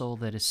of the soul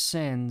that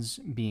ascends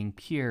being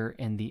pure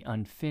and the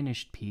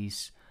unfinished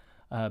piece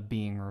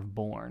being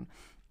reborn.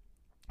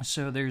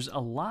 So there's a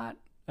lot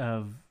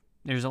of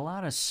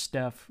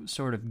stuff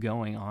sort of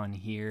going on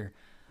here,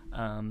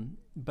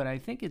 but I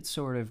think it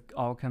sort of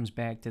all comes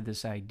back to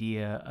this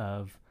idea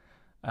of,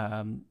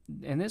 and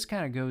this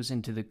kind of goes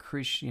into the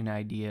Christian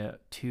idea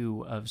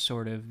too, of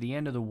sort of the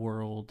end of the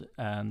world.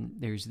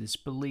 There's this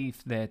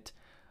belief that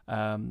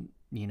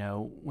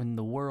when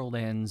the world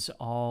ends,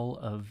 all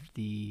of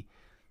the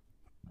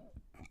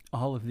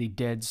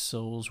dead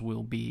souls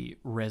will be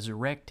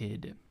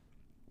resurrected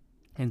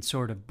and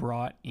sort of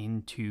brought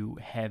into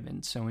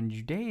heaven. So in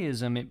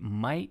Judaism, it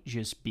might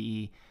just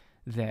be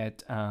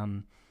that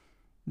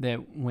that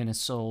when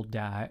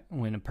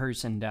a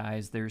person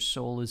dies, their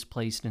soul is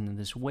placed into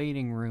this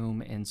waiting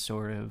room and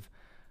sort of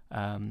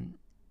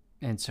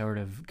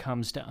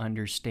comes to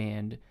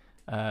understand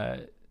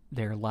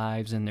their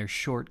lives and their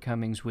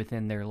shortcomings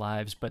within their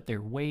lives, but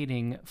they're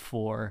waiting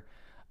for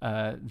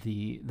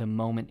the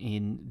moment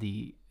in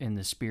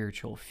the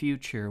spiritual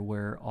future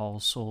where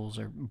all souls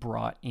are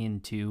brought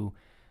into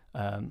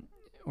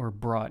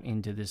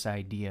this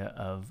idea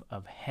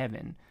of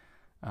heaven.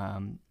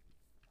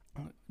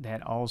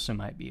 That also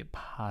might be a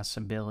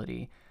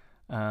possibility.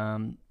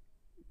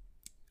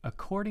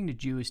 According to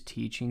Jewish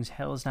teachings,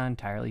 hell is not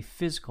entirely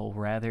physical.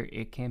 Rather,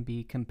 it can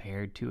be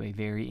compared to a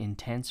very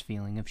intense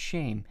feeling of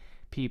shame.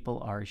 People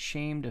are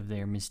ashamed of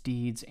their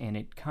misdeeds, and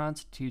it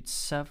constitutes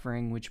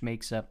suffering which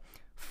makes up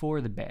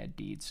for the bad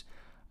deeds.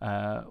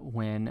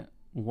 When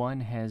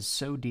one has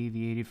so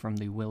deviated from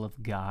the will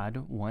of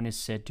God, one is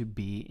said to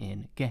be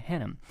in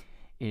Gehenna.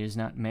 It is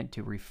not meant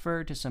to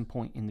refer to some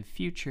point in the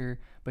future,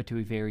 but to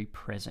a very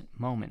present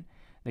moment.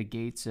 The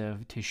gates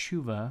of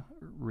Teshuvah,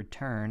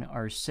 return,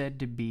 are said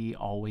to be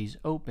always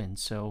open,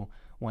 so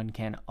one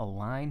can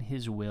align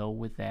his will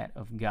with that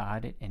of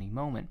God at any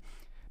moment.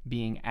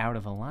 Being out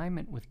of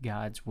alignment with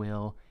God's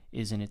will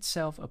is in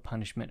itself a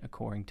punishment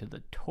according to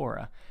the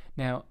Torah.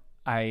 Now,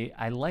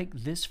 I like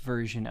this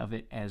version of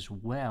it as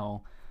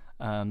well,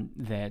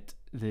 that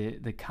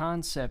the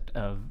concept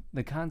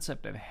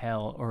of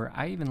hell, or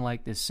I even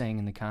like this saying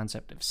in the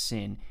concept of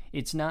sin.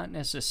 It's not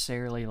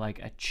necessarily like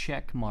a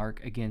check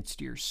mark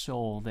against your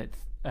soul that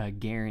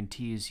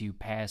guarantees you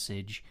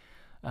passage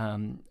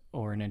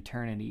or an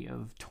eternity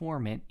of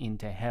torment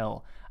into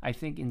hell. I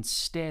think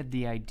instead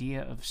the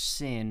idea of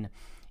sin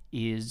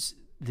is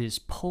this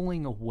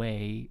pulling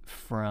away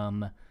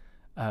from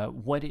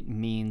what it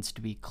means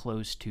to be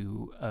close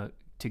to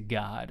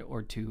God,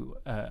 or to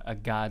a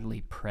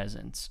godly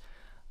presence.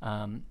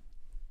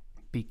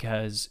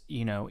 Because,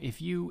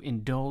 if you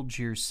indulge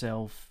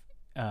yourself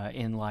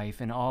in life,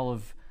 in all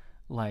of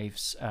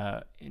life's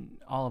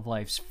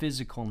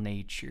physical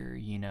nature,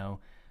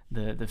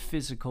 the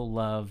physical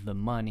love, the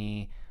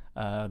money,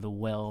 the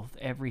wealth,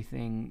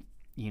 everything,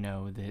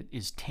 that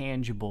is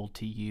tangible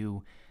to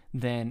you,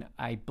 then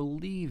I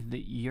believe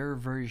that your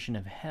version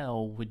of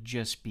hell would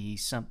just be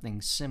something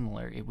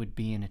similar. It would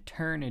be an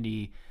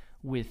eternity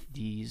with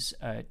these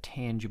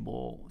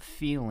tangible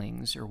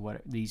feelings, or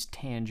these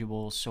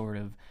tangible sort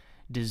of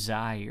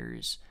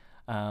desires,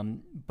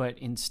 but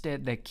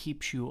instead that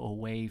keeps you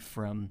away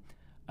from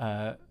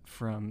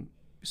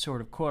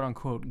sort of quote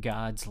unquote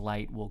God's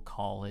light, we'll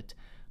call it,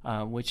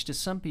 which to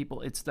some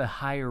people it's the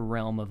higher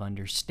realm of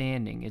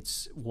understanding.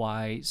 It's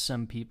why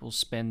some people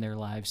spend their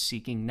lives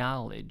seeking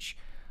knowledge,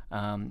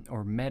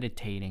 or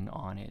meditating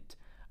on it,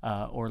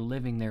 or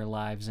living their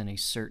lives in a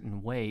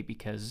certain way,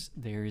 because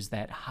there's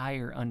that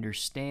higher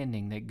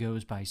understanding that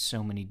goes by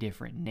so many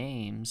different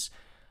names,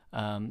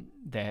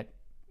 that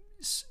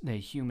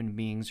human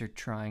beings are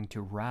trying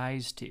to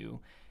rise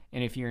to.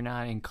 And if you're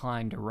not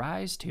inclined to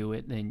rise to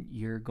it, then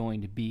you're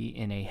going to be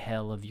in a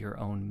hell of your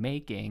own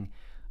making,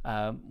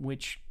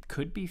 which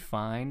could be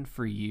fine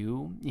for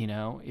you.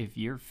 If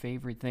your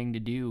favorite thing to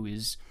do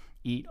is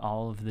eat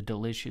all of the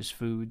delicious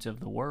foods of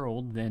the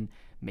world, then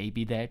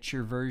maybe that's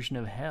your version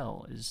of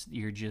hell, is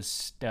you're just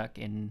stuck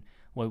in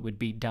what would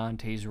be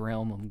Dante's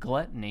realm of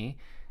gluttony,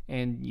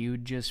 and you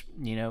just,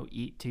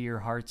 eat to your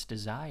heart's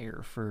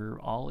desire for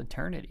all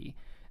eternity.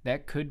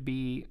 That could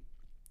be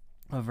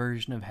a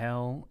version of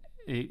hell.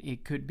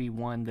 It could be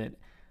one that,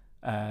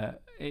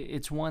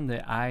 it's one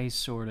that I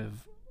sort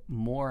of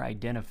more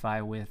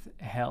identify with.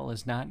 Hell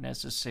is not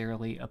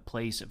necessarily a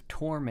place of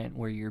torment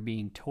where you're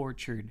being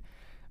tortured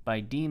by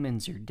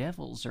demons or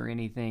devils or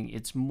anything.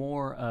 It's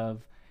more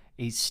of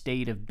a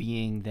state of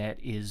being that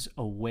is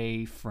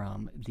away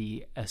from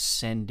the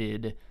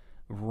ascended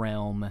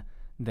realm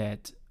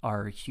that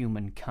our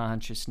human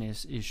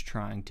consciousness is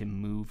trying to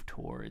move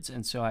towards.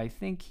 And so I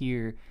think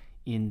here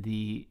in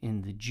the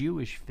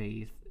Jewish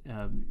faith,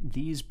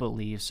 these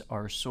beliefs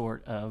are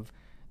sort of,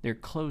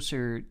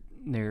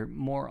 they're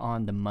more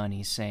on the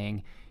money,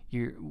 saying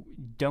you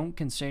don't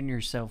concern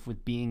yourself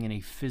with being in a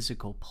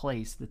physical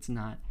place. That's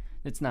not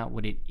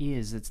what it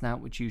is. That's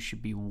not what you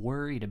should be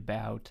worried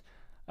about.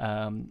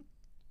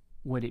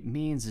 What it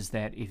means is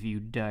that if you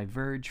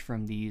diverge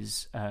from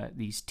these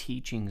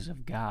teachings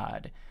of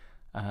God,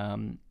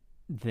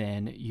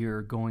 then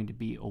you're going to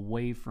be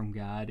away from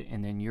God,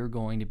 and then you're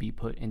going to be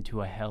put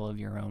into a hell of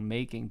your own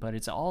making. But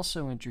it's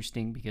also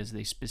interesting because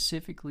they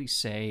specifically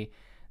say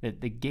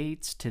that the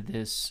gates to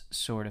this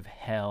sort of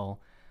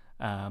hell,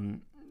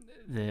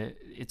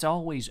 it's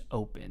always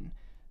open.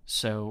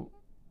 So,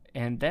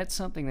 and that's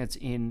something that's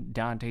in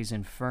Dante's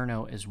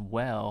Inferno as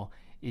well,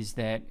 is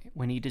that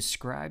when he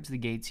describes the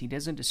gates, he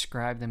doesn't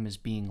describe them as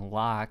being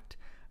locked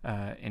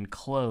and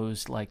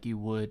closed like you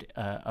would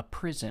a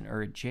prison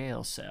or a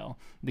jail cell.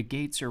 The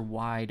gates are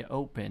wide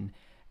open,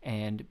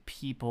 and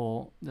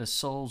the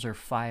souls are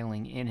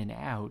filing in and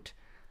out,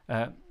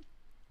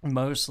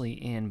 mostly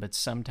in, but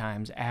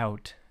sometimes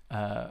out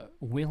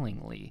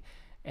willingly.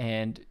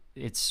 And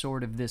it's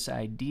sort of this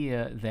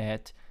idea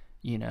that,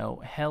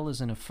 hell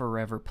isn't a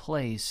forever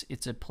place.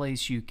 It's a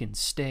place you can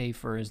stay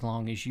for as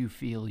long as you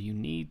feel you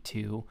need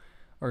to,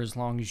 or as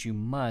long as you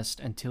must,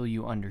 until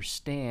you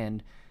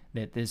understand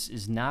that this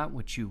is not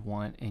what you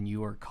want and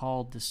you are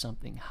called to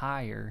something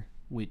higher,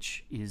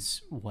 which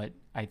is what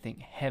I think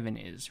heaven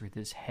is, or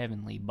this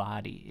heavenly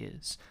body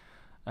is.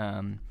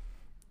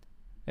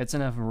 That's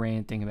enough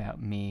ranting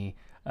about me.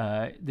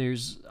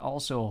 There's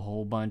also a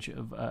whole bunch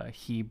of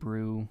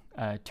Hebrew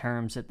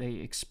terms that they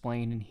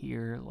explain in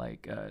here,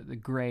 like the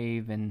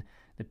grave and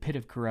the pit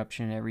of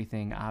corruption and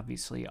everything.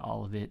 Obviously,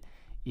 all of it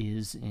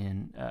is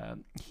in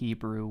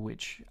Hebrew,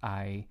 which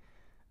I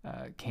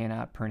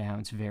cannot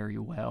pronounce very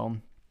well.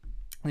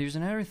 There's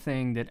another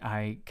thing that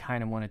I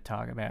kind of want to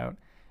talk about,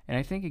 and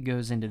I think it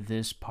goes into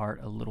this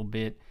part a little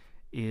bit,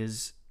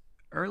 is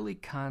early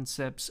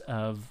concepts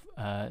of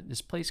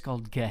this place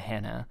called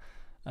Gehenna,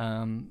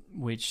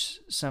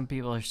 which some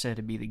people are said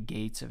to be the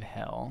gates of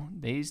hell.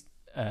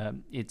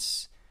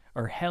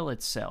 Or hell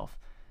itself.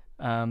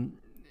 There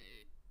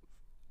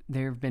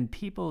have been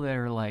people that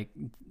are like,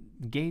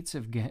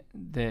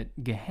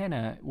 that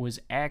Gehenna was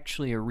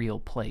actually a real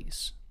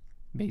place,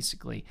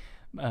 basically.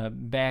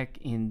 Back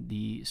in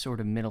the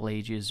sort of Middle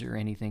Ages or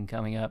anything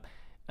coming up,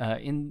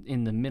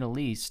 in the Middle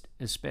East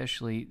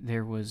especially,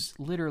 there was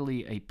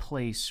literally a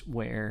place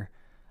where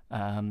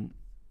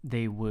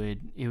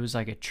it was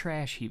like a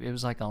trash heap. It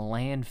was like a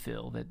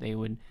landfill that they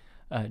would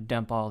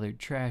dump all their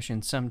trash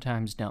and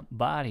sometimes dump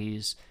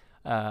bodies,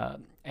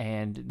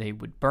 and they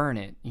would burn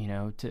it,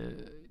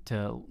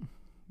 to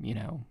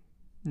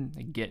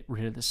get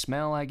rid of the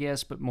smell, I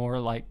guess, but more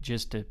like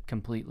just to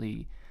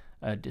completely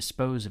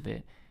dispose of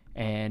it.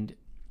 And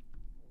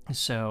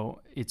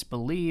so it's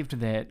believed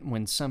that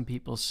when some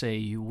people say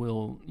you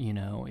will,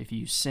 if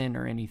you sin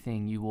or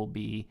anything, you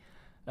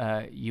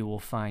will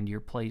find your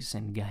place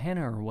in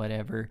Gehenna or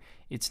whatever,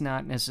 it's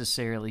not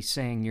necessarily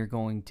saying you're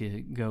going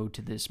to go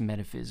to this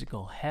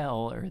metaphysical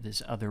hell or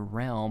this other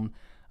realm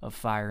of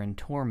fire and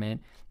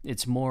torment.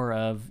 It's more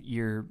of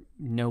you're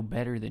no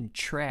better than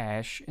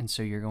trash, and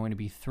so you're going to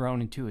be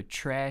thrown into a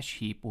trash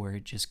heap where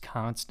it just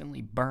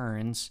constantly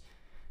burns,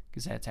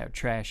 because that's how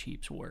trash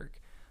heaps work.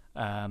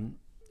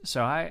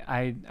 So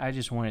I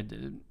just wanted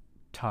to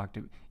talk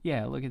to...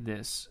 Yeah, look at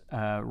this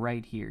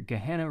right here.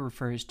 Gehenna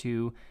refers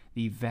to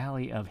the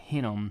Valley of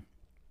Hinnom,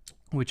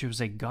 which was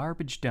a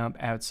garbage dump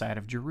outside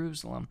of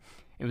Jerusalem.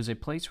 It was a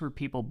place where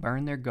people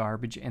burned their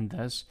garbage and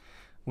thus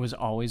was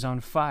always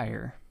on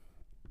fire.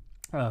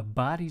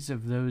 Bodies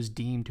of those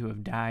deemed to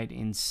have died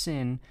in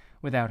sin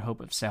without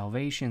hope of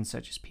salvation,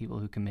 such as people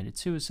who committed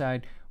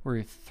suicide,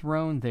 were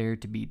thrown there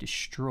to be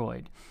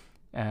destroyed.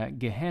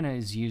 Gehenna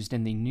is used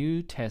in the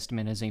New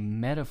Testament as a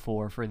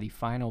metaphor for the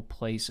final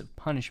place of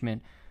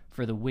punishment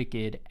for the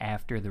wicked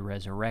after the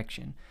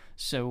resurrection.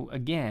 So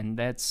again,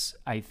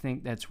 I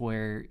think that's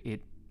where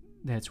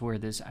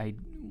this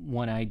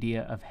one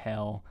idea of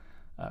hell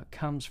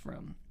comes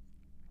from.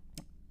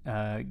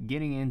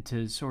 Getting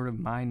into sort of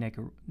my neck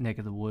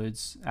of the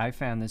woods, I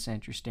found this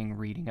interesting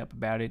reading up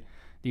about it.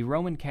 The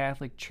Roman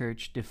Catholic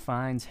Church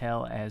defines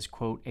hell as,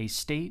 quote, a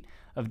state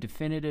of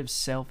definitive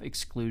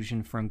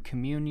self-exclusion from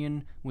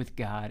communion with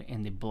God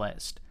and the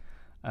blessed.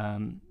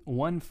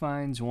 One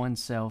finds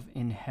oneself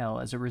in hell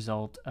as a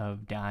result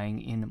of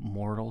dying in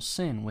mortal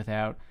sin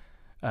without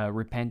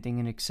repenting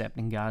and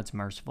accepting God's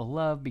merciful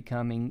love,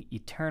 becoming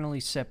eternally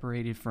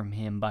separated from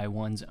Him by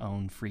one's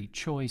own free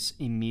choice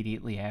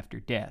immediately after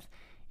death.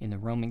 In the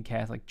Roman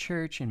Catholic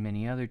Church and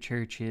many other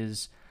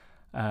churches,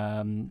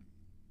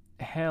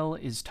 hell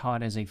is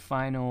taught as a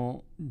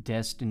final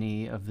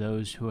destiny of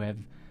those who have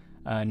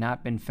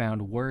not been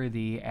found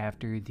worthy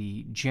after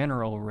the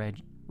general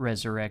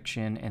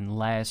resurrection and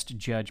last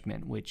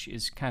judgment, which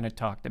is kind of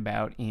talked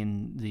about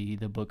in the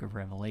book of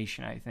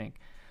Revelation, I think,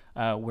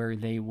 where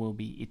they will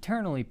be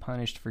eternally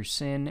punished for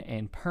sin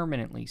and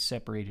permanently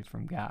separated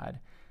from God.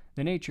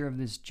 The nature of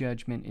this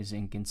judgment is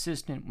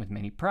inconsistent with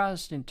many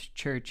Protestant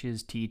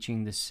churches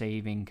teaching the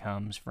saving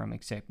comes from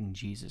accepting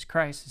Jesus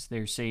Christ as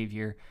their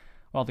Savior,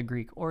 while the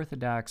Greek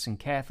Orthodox and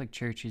Catholic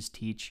churches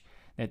teach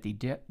that the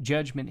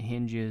judgment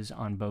hinges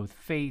on both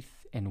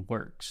faith and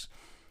works.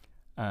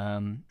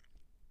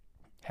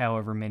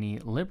 However, many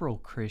liberal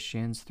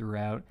Christians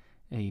throughout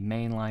the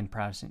mainline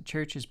Protestant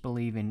churches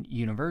believe in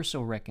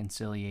universal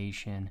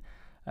reconciliation,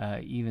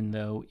 even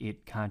though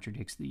it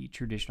contradicts the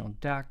traditional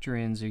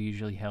doctrines are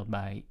usually held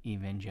by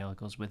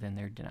evangelicals within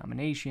their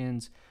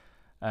denominations.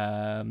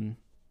 Right.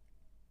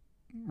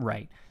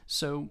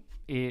 So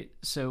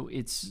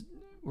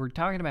we're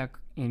talking about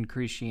in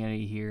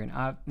Christianity here,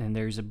 and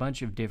there's a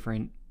bunch of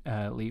different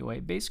leeway.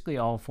 Basically,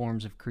 all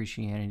forms of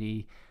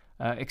Christianity,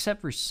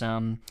 except for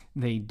some,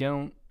 they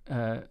don't.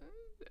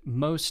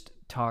 Most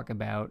talk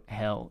about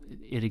hell.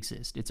 It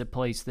exists. It's a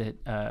place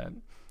that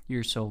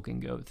your soul can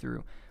go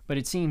through. But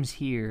it seems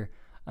here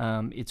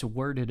it's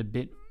worded a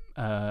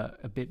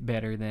bit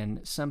better than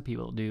some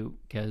people do,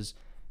 because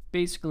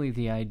basically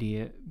the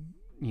idea,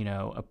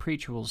 a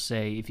preacher will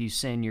say, if you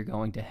sin, you're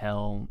going to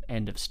hell.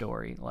 End of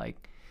story.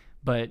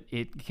 But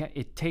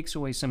it takes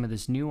away some of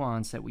this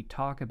nuance that we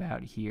talk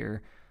about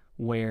here,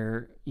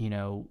 where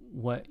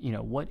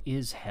what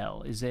is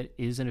hell? Is it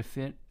a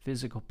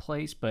physical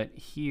place? But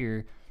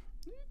here,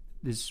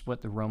 this is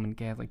what the Roman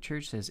Catholic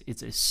Church says.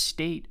 It's a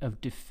state of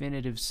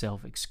definitive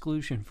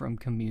self-exclusion from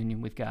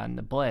communion with God and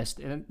the blessed.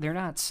 And they're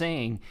not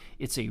saying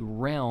it's a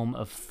realm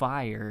of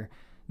fire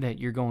that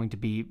you're going to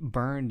be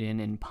burned in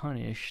and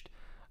punished.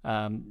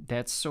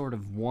 That's sort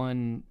of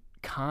one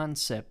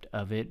concept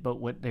of it, but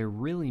what they're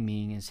really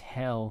meaning is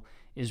hell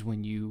is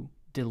when you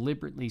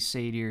deliberately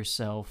say to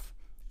yourself,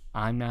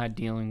 I'm not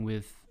dealing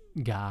with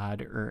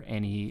God or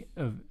any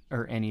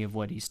of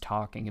what He's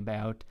talking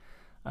about.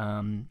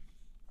 I'm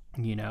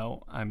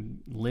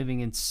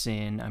living in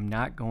sin. I'm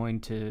not going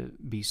to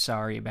be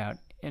sorry about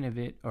any of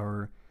it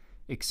or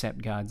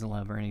accept God's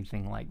love or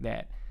anything like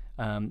that.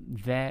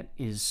 That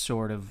is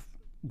sort of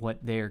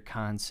what their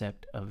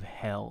concept of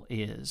hell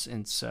is.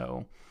 And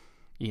so,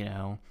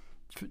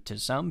 to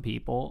some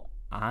people,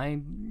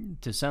 I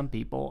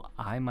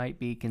might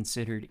be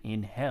considered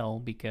in hell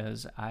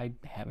because I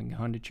haven't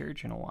gone to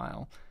church in a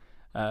while,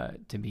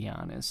 to be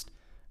honest.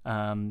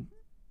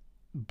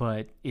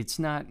 But it's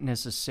not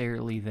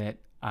necessarily that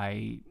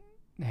I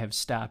have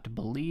stopped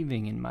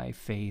believing in my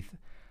faith.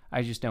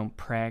 I just don't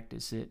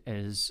practice it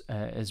as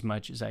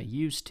much as I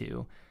used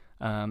to,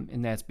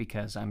 and that's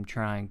because I'm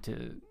trying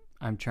to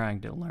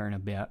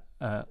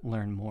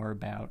learn more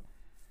about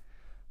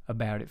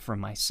it for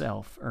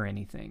myself or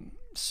anything.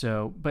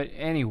 So, but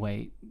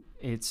anyway,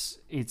 it's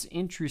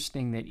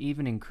interesting that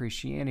even in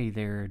Christianity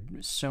there are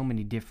so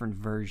many different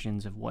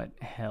versions of what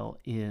hell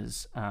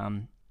is.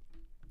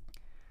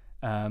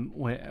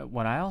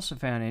 What I also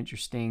found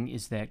interesting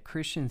is that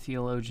Christian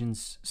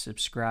theologians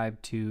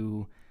subscribe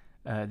to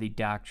the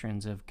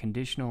doctrines of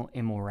conditional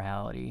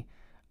immortality.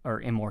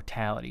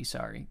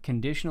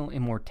 Conditional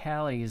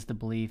immortality is the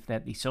belief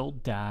that the soul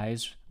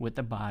dies with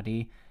the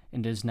body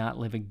and does not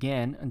live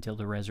again until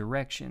the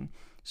resurrection.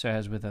 So,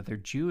 as with other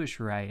Jewish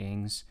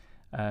writings,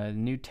 the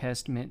New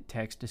Testament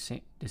text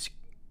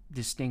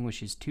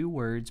distinguishes two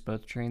words,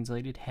 both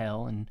translated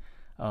hell in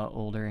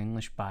older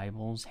English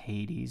Bibles,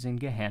 Hades and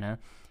Gehenna,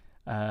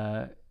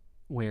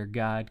 where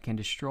God can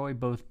destroy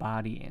both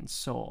body and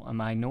soul. A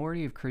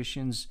minority of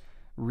Christians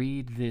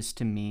read this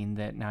to mean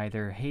that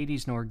neither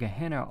Hades nor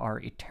Gehenna are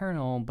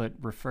eternal, but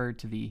refer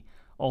to the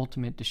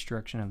ultimate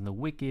destruction of the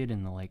wicked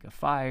in the lake of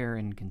fire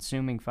and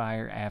consuming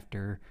fire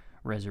after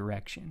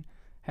resurrection.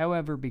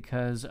 However,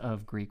 because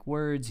of Greek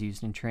words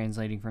used in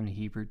translating from the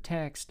Hebrew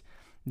text,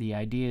 the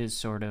ideas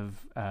sort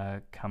of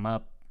come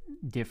up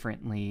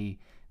differently.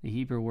 The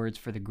Hebrew words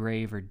for the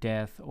grave or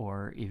death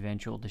or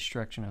eventual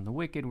destruction of the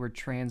wicked were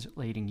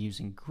translating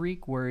using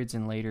Greek words,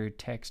 and later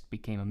text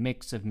became a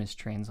mix of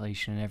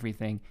mistranslation and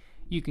everything.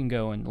 You can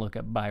go and look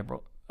up my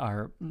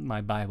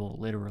Bible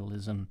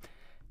literalism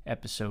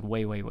episode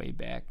way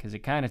back, because it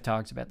kind of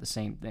talks about the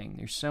same thing.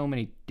 There's so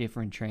many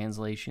different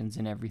translations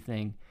and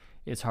everything,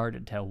 it's hard to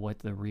tell what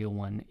the real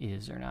one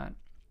is or not.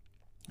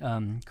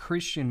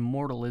 Christian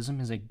mortalism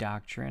is a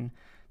doctrine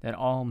that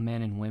all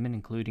men and women,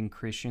 including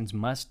Christians,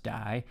 must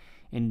die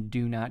and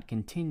do not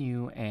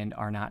continue and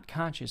are not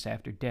conscious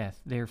after death.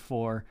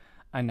 Therefore,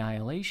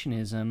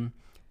 annihilationism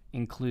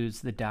includes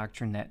the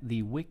doctrine that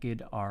the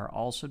wicked are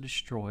also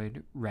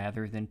destroyed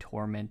rather than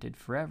tormented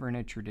forever in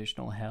a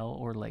traditional hell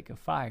or lake of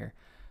fire.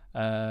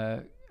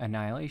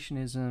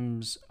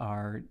 Annihilationisms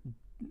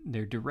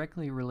they're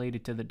directly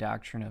related to the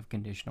doctrine of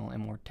conditional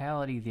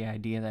immortality, the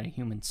idea that a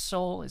human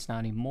soul is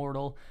not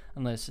immortal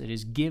unless it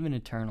is given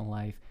eternal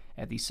life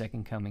at the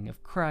second coming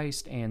of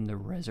Christ and the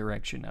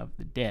resurrection of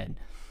the dead.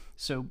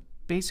 So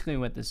basically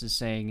what this is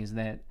saying is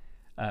that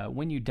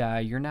when you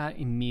die, you're not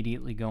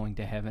immediately going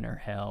to heaven or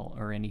hell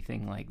or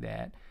anything like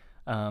that.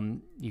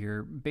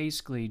 You're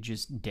basically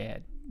just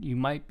dead. You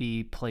might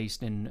be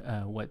placed in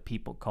what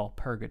people call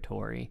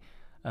purgatory,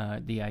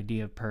 the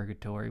idea of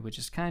purgatory, which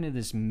is kind of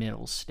this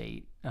middle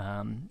state,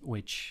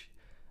 which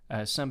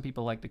some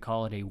people like to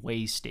call it a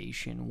way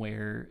station,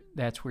 where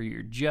that's where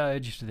you're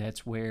judged,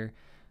 that's where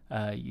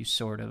you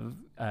sort of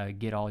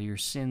get all your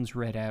sins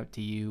read out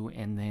to you,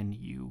 and then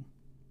you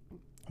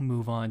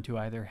move on to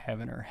either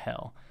heaven or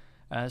hell.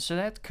 So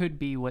that could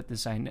be what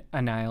this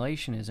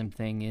annihilationism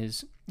thing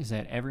is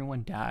that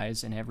everyone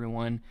dies and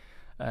everyone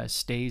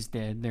stays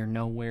dead. They're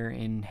nowhere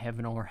in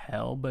heaven or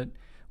hell, but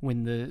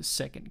when the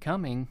second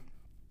coming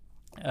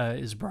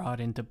is brought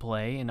into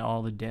play and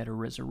all the dead are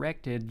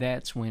resurrected,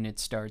 that's when it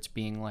starts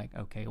being like,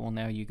 okay, well,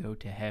 now you go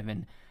to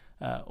heaven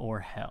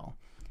or hell.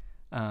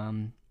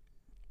 And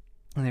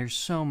there's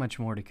so much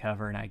more to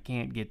cover, and I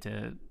can't get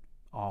to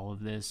all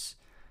of this,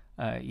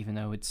 even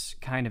though it's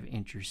kind of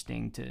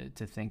interesting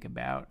to think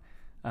about.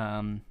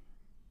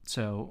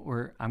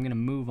 So I'm gonna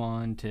move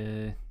on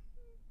to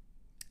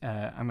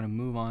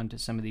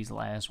some of these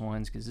last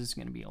ones, because this is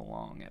gonna be a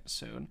long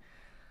episode.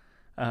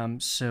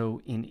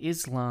 So in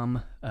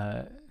Islam,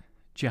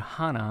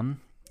 Jahannam,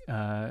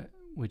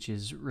 which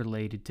is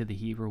related to the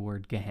Hebrew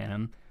word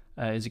Gehenna,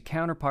 is a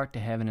counterpart to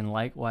heaven and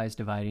likewise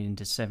divided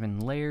into 7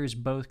 layers,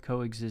 both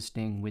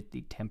coexisting with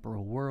the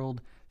temporal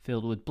world,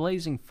 filled with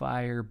blazing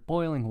fire,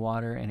 boiling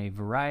water, and a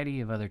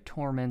variety of other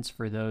torments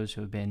for those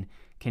who have been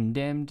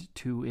condemned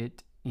to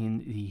it in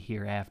the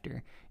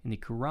hereafter. In the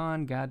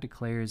Quran, God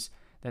declares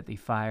that the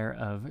fire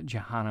of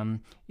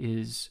Jahannam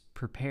is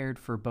prepared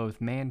for both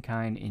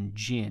mankind and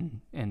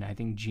jinn, and I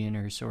think jinn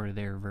are sort of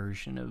their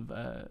version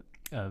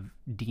of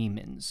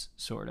demons,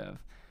 sort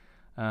of.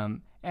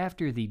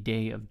 After the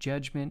day of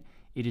judgment,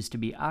 it is to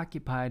be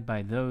occupied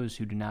by those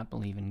who do not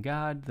believe in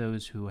God,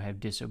 those who have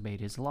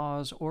disobeyed his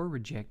laws or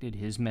rejected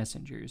his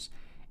messengers.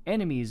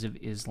 Enemies of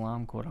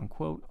Islam,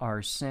 quote-unquote,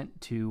 are sent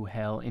to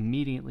hell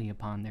immediately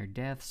upon their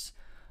deaths.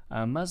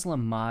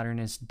 Muslim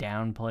modernists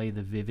downplay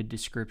the vivid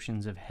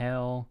descriptions of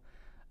hell,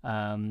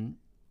 common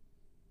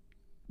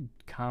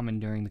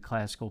during the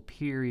classical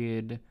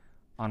period,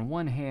 on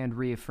one hand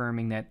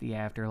reaffirming that the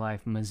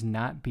afterlife must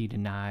not be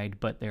denied,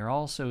 but they're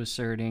also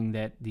asserting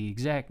that the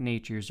exact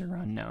natures are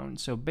unknown.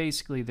 So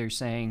basically they're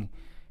saying,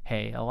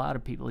 hey, a lot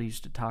of people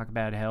used to talk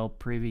about hell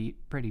pretty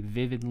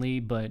vividly,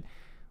 but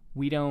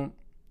we know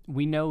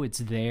it's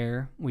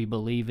there, we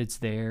believe it's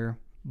there,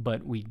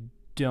 but we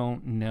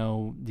don't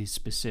know the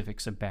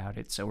specifics about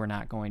it, so we're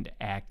not going to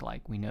act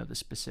like we know the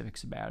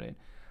specifics about it.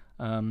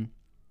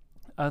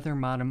 Other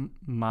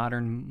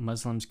modern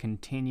Muslims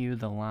continue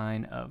the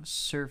line of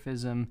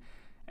Sufism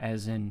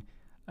as an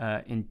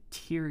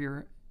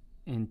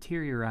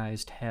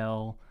interiorized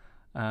hell,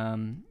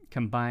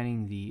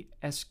 combining the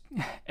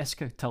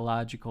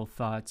eschatological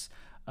thoughts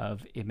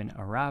of Ibn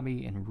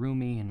Arabi and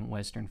Rumi in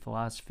Western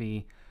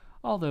philosophy.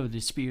 Although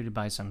disputed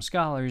by some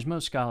scholars,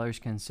 most scholars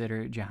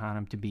consider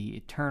Jahannam to be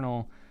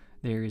eternal.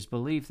 There is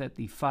belief that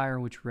the fire,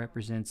 which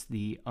represents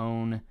the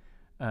own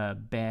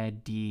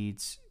bad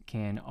deeds,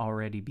 can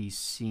already be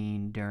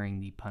seen during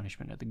the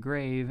punishment of the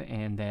grave,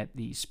 and that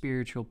the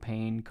spiritual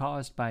pain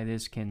caused by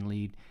this can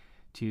lead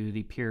to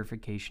the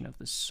purification of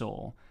the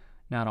soul.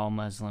 Not all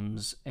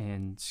Muslims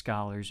and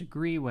scholars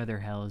agree whether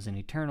hell is an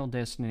eternal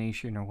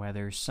destination or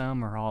whether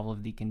some or all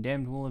of the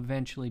condemned will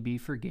eventually be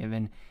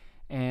forgiven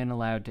and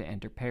allowed to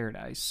enter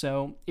paradise.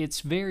 So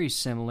it's very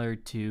similar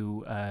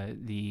to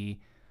the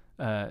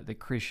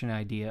Christian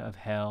idea of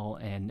hell,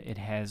 and it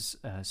has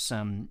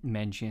some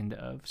mention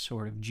of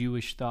sort of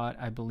Jewish thought,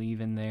 I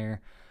believe, in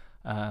there.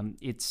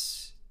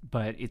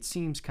 But it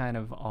seems kind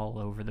of all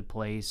over the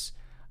place,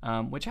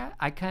 which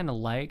I kind of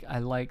like. I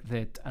like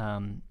that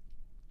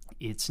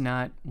it's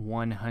not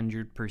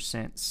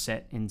 100%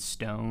 set in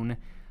stone,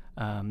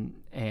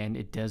 and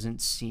it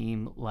doesn't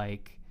seem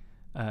like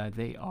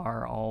they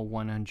are all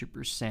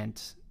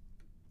 100%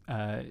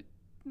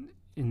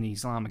 in the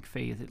Islamic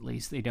faith, at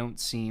least. They don't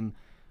seem...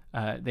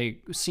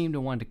 they seem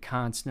to want to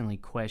constantly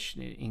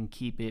question it and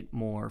keep it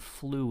more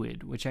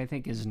fluid, which I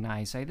think is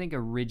nice. I think a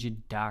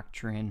rigid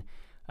doctrine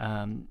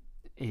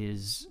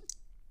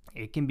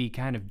it can be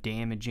kind of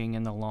damaging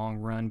in the long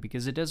run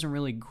because it doesn't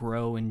really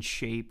grow and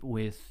shape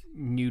with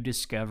new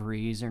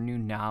discoveries or new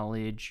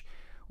knowledge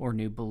or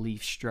new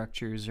belief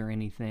structures or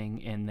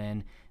anything, and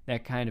then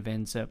that kind of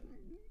ends up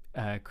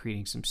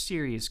creating some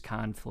serious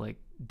conflict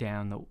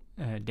down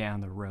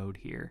the road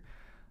here.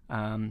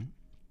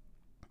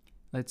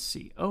 Let's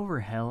see. Over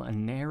hell, a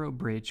narrow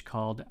bridge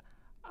called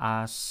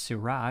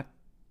As-Sirat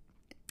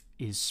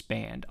is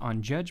spanned.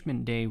 On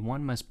Judgment Day,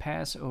 one must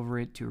pass over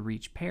it to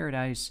reach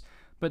paradise,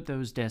 but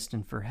those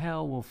destined for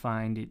hell will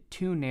find it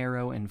too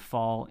narrow and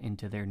fall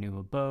into their new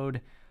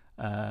abode.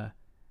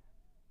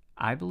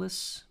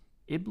 Iblis,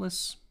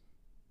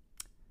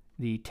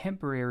 the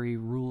temporary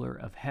ruler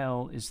of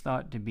hell, is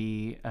thought to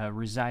be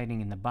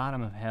residing in the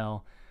bottom of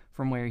hell,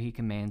 from where he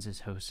commands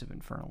his hosts of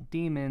infernal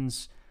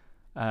demons.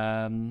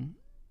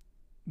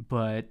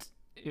 But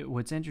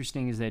what's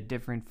interesting is that,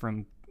 different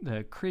from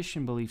the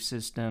Christian belief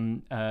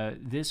system,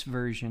 this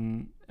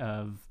version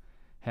of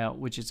hell,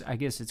 which is, I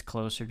guess it's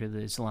closer to the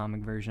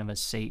Islamic version of a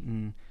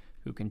Satan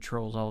who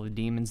controls all the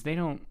demons, they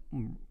don't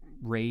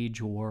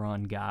rage war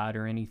on God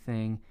or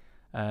anything.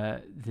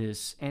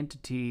 This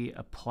entity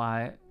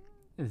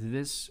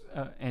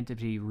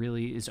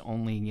really is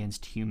only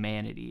against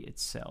humanity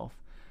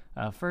itself.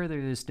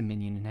 Further, this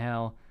dominion in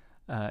hell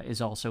is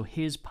also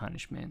his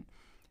punishment.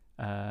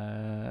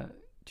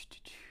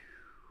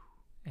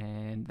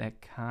 And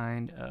that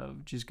kind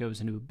of just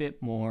goes into a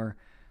bit more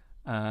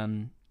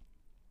a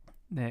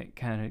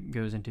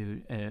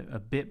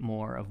bit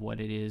more of what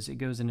it is. It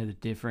goes into the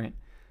different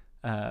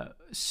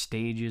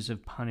stages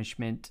of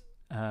punishment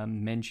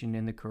mentioned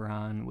in the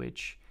Quran,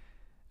 which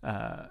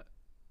I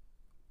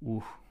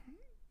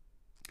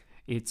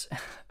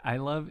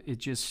love. It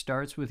just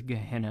starts with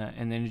Gehenna,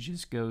 and then it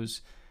just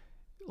goes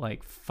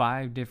like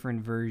 5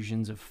 different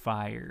versions of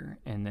fire,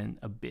 and then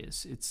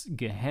abyss. It's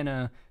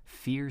Gehenna,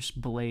 fierce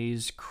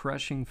blaze,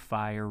 crushing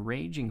fire,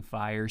 raging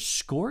fire,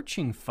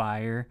 scorching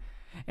fire,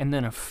 and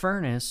then a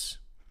furnace,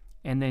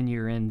 and then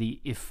you're in the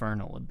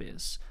infernal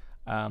abyss.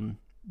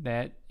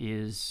 That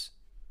is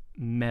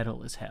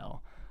metal as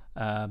hell.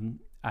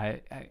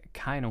 I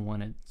kind of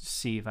want to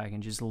see if I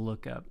can just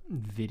look up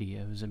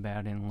videos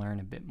about it and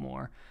learn a bit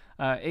more.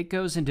 It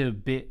goes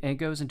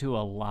into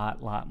a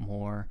lot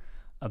more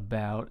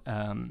about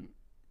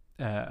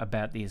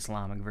the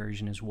Islamic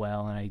version as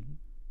well, and I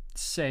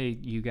say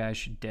you guys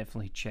should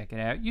definitely check it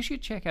out. You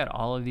should check out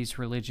all of these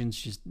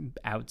religions just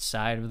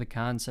outside of the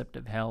concept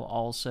of hell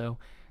also,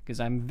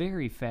 because I'm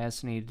very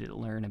fascinated to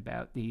learn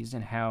about these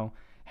and how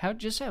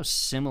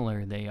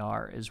similar they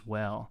are as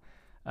well.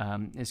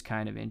 Is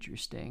kind of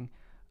interesting.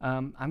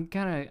 I've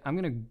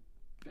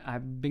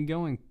been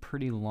going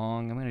pretty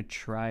long. I'm gonna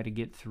try to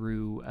get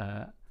through.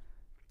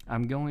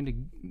 I'm going to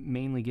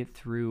mainly get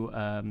through.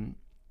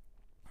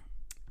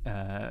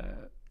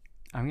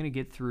 I'm going to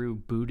get through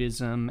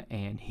Buddhism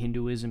and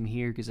Hinduism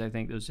here because I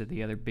think those are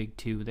the other big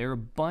two. There are a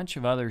bunch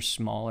of other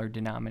smaller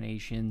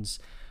denominations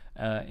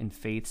and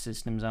faith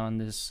systems on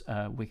this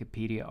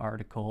Wikipedia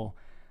article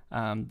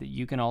that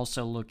you can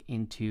also look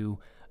into.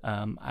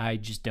 I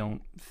just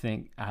don't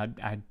think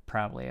I'd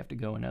probably have to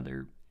go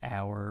another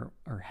hour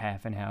or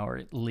half an hour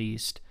at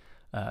least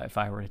if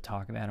I were to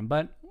talk about them.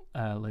 But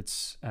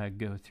let's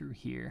go through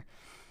here.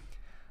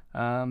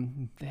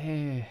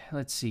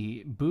 Let's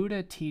see.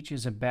 Buddha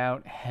teaches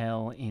about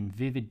hell in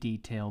vivid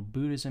detail.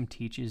 Buddhism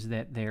teaches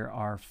that there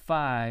are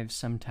 5,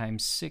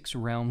 sometimes 6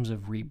 realms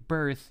of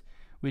rebirth,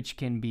 which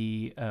can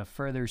be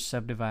further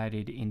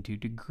subdivided into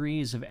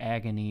degrees of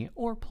agony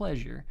or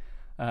pleasure.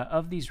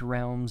 Of these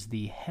realms,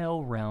 the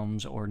hell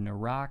realms, or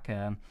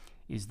Naraka,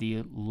 is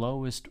the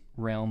lowest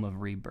realm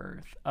of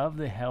rebirth. Of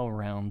the hell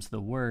realms,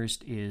 the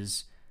worst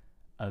is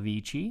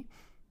Avicii,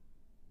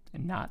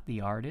 not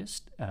the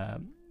artist,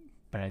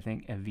 but I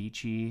think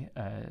Avicii,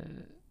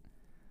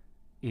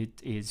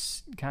 it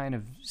is kind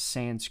of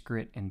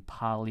Sanskrit and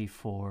Pali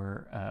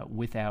for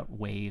without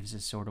waves,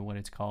 is sort of what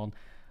it's called.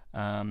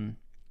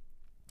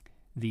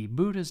 The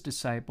Buddha's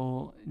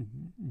disciple,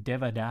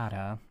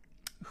 Devadatta,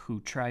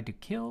 who tried to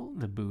kill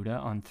the Buddha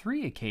on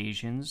 3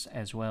 occasions,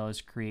 as well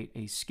as create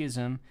a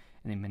schism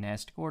in the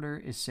monastic order,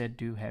 is said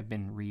to have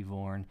been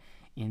reborn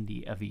in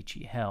the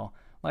Avicii hell.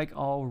 Like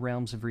all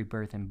realms of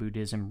rebirth in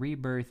Buddhism,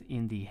 rebirth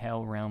in the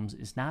hell realms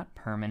is not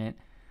permanent,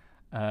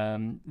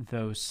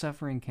 though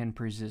suffering can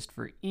persist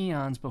for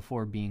eons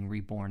before being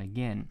reborn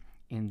again.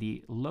 In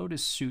the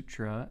Lotus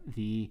Sutra,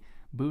 the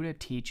Buddha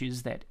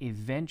teaches that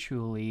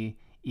eventually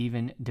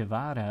even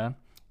Devadatta,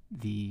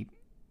 the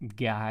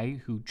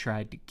guy who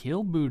tried to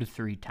kill Buddha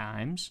 3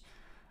 times,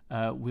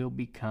 will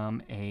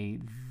become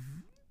I'm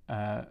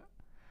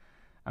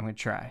going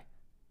to try.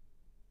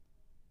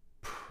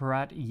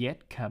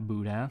 Pratyetka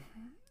Buddha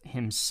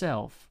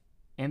himself,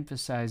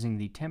 emphasizing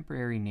the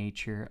temporary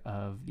nature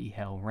of the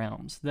hell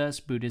realms. Thus,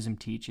 Buddhism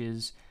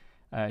teaches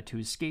to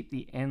escape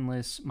the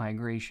endless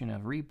migration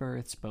of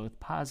rebirths, both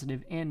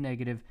positive and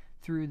negative,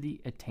 through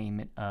the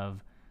attainment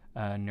of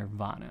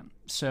nirvana.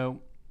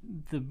 So,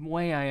 the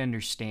way I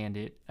understand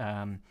it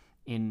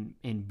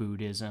in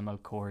Buddhism,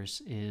 of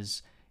course,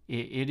 is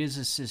it is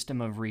a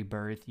system of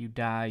rebirth. You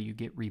die, you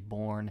get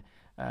reborn,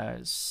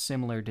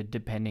 similar to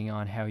depending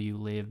on how you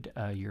lived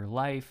your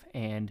life,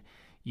 and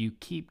you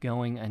keep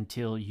going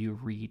until you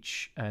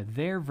reach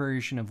their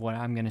version of what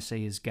I'm going to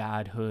say is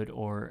godhood,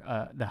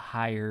 or the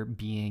higher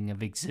being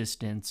of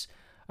existence,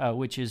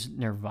 which is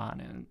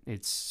nirvana.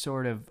 It's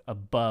sort of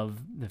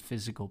above the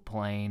physical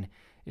plane.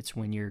 It's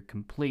when you're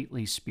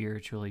completely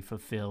spiritually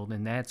fulfilled,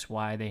 and that's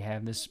why they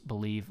have this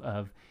belief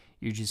of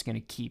you're just going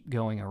to keep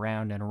going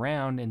around and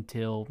around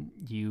until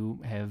you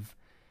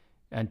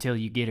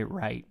get it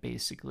right,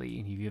 basically.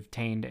 You've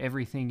obtained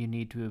everything you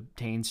need to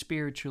obtain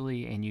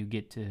spiritually, and you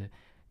get to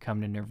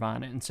come to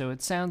nirvana. And so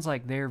it sounds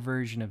like their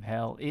version of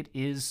hell.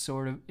 It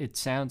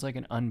sounds like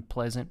an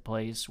unpleasant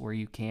place where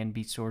you can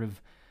be sort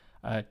of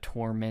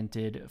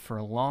tormented for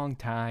a long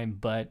time,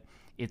 but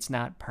it's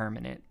not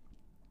permanent.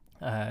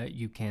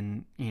 You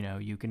can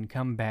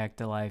come back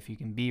to life. You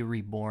can be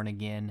reborn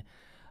again.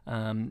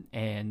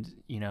 And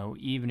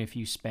even if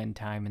you spend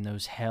time in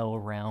those hell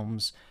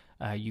realms,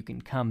 you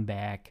can come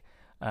back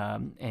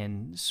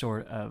and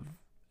sort of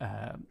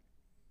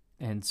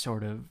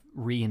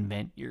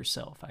reinvent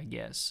yourself, I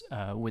guess,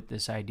 with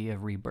this idea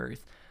of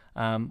rebirth,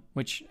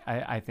 which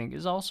I think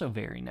is also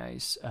very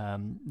nice,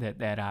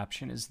 that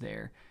option is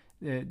there.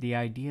 The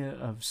idea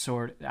of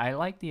I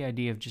like the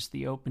idea of just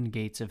the open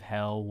gates of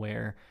hell,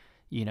 where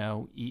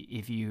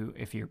if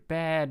you're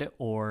bad,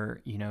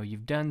 or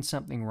you've done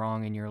something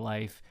wrong in your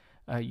life,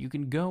 you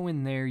can go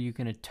in there, you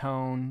can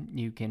atone,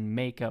 you can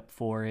make up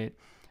for it,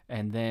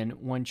 and then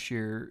once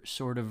you're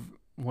sort of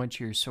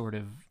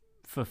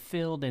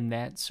fulfilled in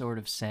that sort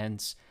of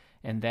sense,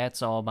 and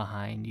that's all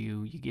behind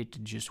you, you get to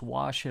just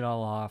wash it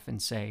all off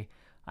and say,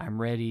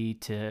 I'm ready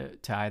to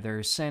either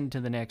ascend to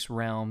the next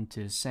realm,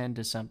 to ascend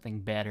to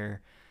something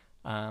better.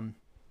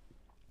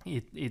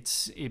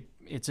 It's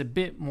a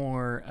bit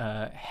more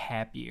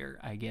happier,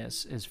 I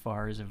guess, as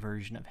far as a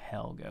version of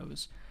hell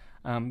goes.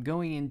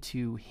 Going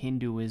into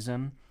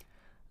Hinduism,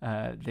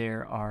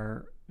 there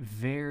are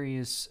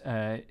various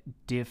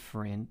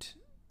different,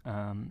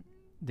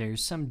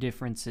 there's some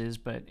differences,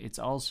 but it's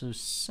also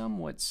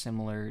somewhat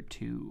similar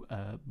to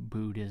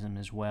Buddhism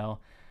as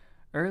well.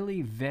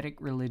 Early Vedic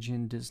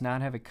religion does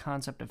not have a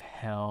concept of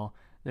hell,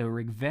 though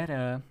Rig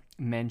Veda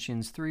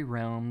mentions 3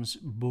 realms: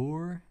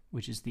 Bur,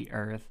 which is the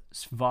earth,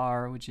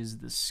 Svar, which is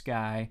the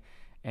sky,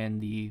 and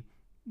the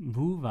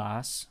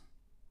Bhuvas,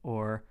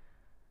 or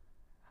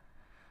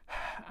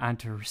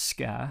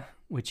Antariska,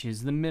 which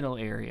is the middle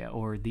area,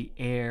 or the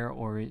air,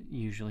 or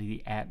usually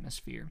the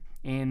atmosphere.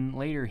 In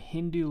later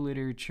Hindu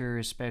literature,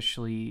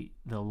 especially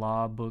the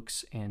law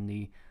books and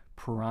the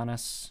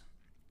Puranas,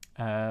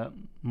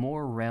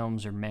 more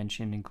realms are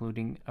mentioned,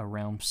 including a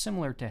realm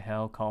similar to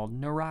hell called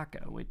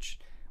Naraka, which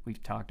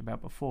we've talked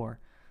about before.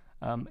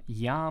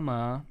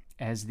 Yama,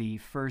 as the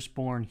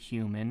firstborn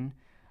human,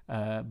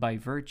 by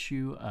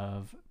virtue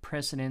of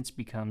precedence,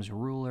 becomes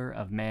ruler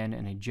of men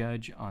and a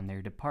judge on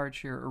their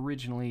departure.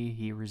 Originally,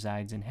 he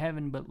resides in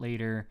heaven, but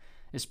later,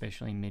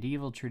 especially in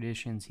medieval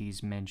traditions,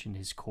 he's mentioned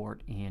his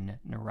court in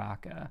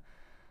Naraka.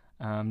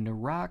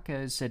 Naraka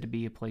is said to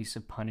be a place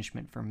of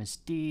punishment for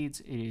misdeeds.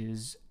 It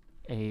is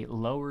a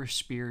lower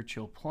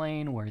spiritual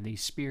plane where the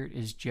spirit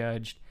is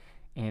judged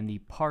and the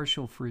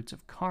partial fruits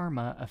of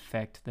karma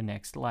affect the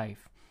next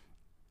life.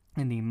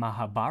 In the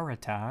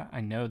Mahabharata,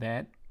 I know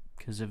that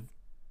because of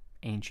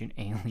ancient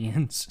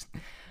aliens.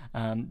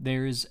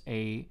 There's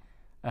a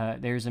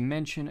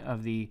mention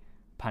of the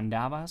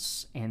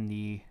Pandavas and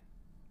the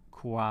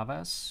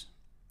Kauravas,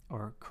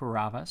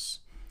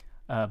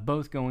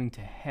 both going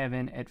to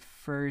heaven. At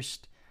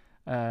first,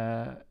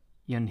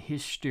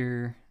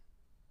 Yudhishthir,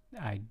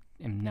 I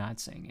am not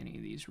saying any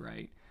of these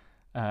right.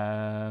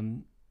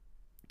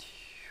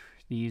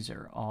 These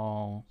are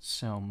all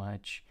so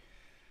much.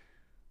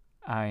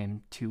 I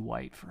am too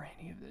white for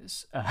any of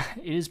this.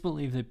 It is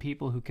believed that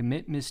people who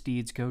commit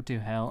misdeeds go to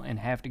hell and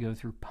have to go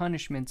through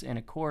punishments in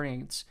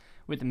accordance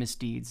with the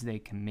misdeeds they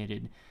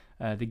committed.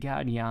 The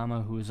god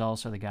Yama, who is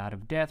also the god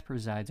of death,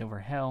 presides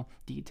over hell.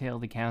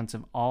 Detailed accounts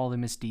of all the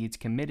misdeeds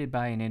committed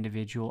by an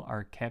individual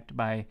are kept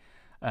by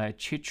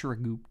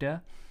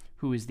Chitragupta,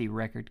 who is the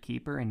record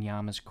keeper in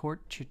Yama's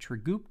court.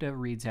 Chitragupta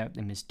reads out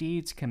the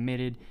misdeeds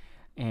committed,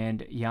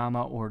 and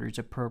Yama orders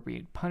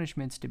appropriate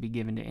punishments to be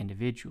given to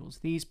individuals.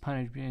 These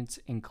punishments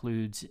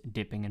includes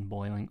dipping in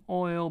boiling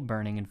oil,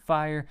 burning in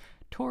fire,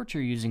 torture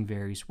using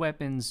various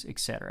weapons,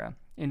 etc.,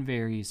 in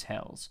various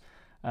hells.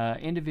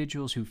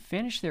 Individuals who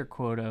finish their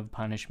quota of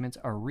punishments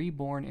are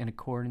reborn in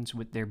accordance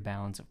with their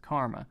balance of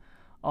karma.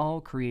 All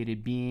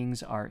created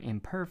beings are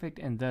imperfect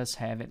and thus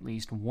have at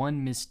least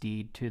one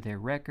misdeed to their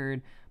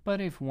record,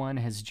 but if one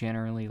has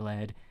generally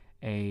led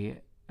a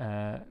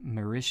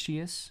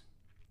meritorious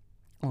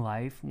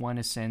life, one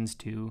ascends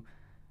to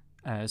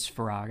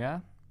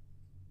Svarga,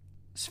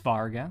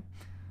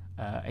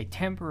 a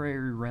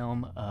temporary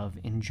realm of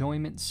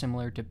enjoyment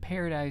similar to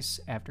paradise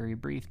after a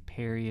brief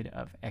period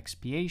of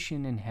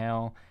expiation in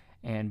hell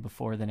and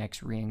before the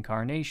next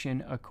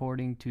reincarnation,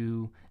 according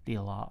to the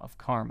law of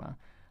karma.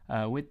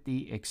 With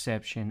the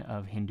exception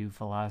of Hindu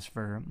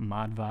philosopher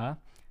Madhva,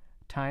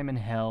 time in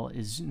hell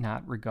is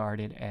not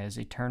regarded as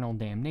eternal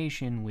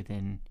damnation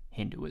within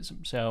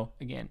Hinduism. So,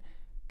 again,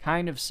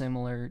 kind of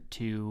similar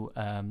to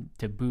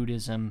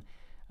Buddhism.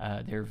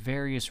 There are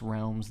various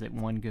realms that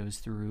one goes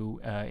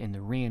through in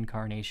the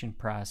reincarnation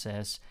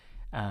process,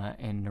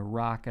 and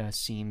Naraka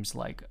seems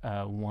like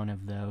one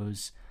of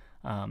those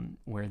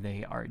where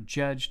they are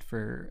judged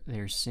for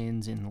their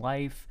sins in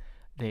life.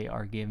 They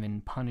are given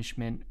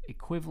punishment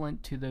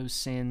equivalent to those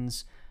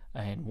sins,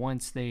 and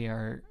once they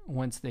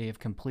have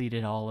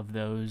completed all of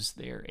those,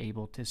 they are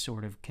able to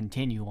sort of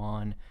continue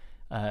on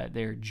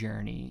their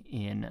journey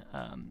in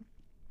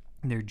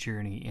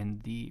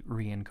the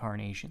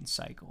reincarnation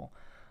cycle.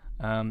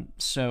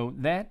 So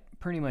that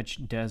pretty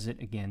much does it.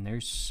 Again,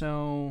 there's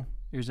a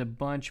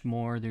bunch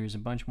more. There's a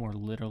bunch more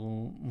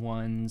little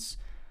ones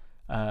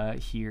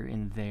here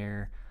and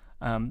there.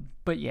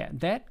 But yeah,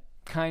 that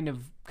kind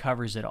of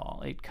covers it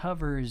all. It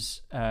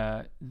covers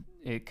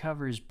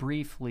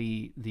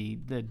briefly the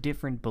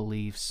different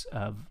beliefs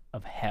of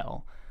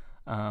hell,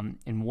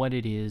 and what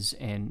it is,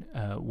 and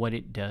what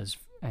it does,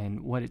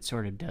 and what it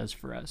sort of does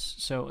for us.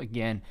 So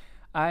again,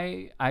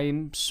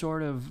 I'm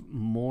sort of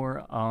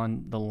more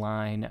on the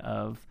line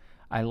of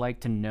I like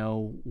to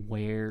know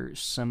where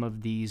some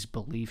of these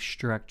belief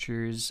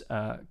structures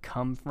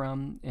come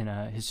from in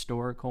a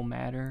historical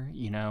matter,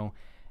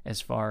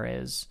 as far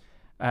as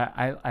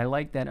I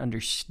like that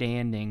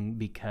understanding,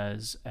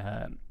 because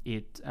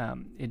it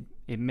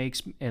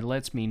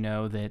lets me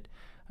know that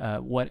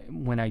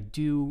when I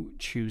do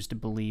choose to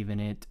believe in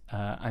it,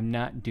 I'm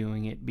not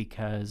doing it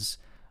because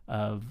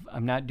of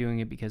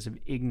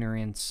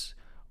ignorance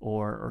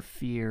or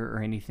fear or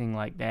anything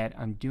like that.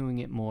 I'm doing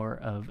it more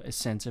of a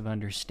sense of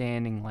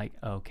understanding, like,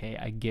 okay,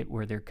 I get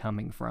where they're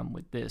coming from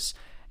with this.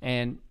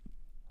 And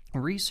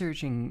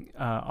researching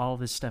all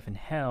this stuff in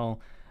hell,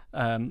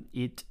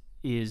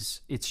 it's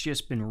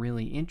just been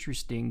really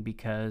interesting,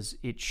 because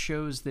it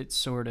shows that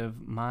sort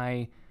of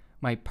my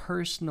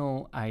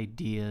personal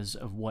ideas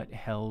of what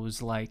hell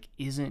was like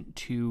isn't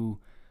too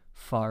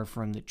far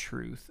from the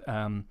truth.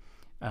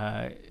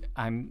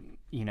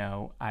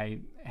 I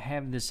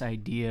have this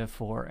idea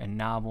for a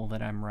novel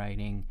that I'm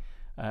writing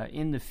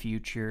in the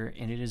future,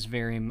 and it is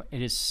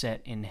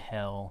set in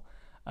hell,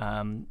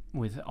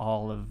 with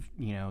all of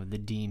the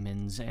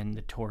demons and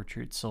the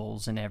tortured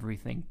souls and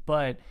everything.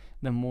 But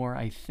the more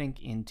I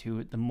think into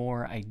it, the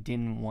more I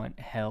didn't want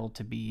hell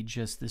to be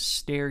just this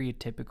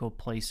stereotypical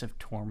place of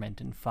torment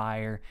and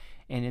fire,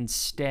 and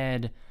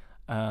instead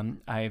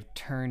I've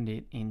turned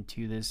it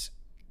into this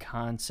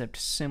concept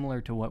similar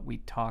to what we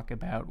talk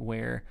about,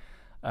 where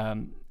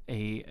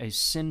a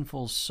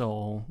sinful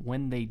soul,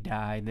 when they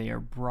die, they are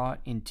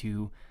brought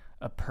into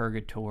a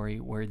purgatory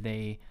where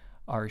they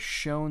are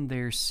shown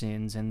their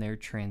sins and their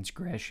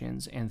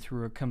transgressions, and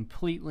through a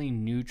completely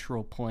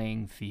neutral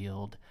playing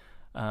field,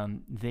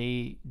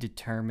 they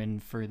determine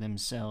for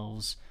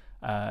themselves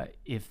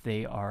if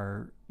they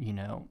are,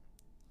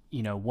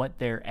 what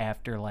their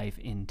afterlife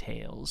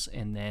entails,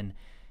 and then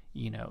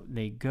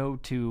they go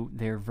to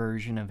their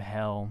version of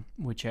hell,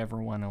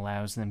 whichever one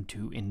allows them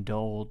to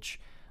indulge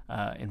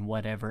in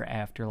whatever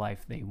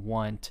afterlife they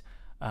want.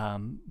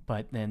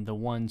 But then the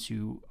ones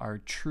who are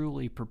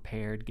truly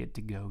prepared get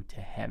to go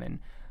to heaven.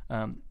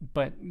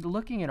 But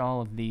looking at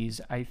all of these,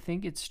 I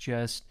think it's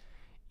just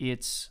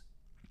it's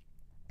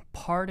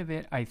part of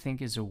it, I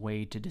think, is a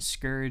way to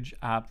discourage,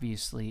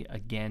 obviously,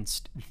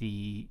 against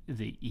the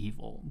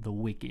evil, the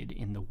wicked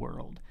in the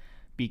world,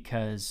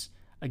 because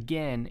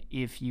again,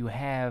 if you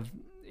have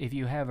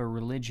a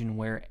religion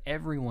where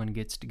everyone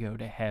gets to go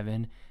to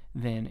heaven,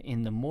 then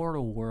in the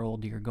mortal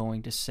world you're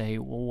going to say,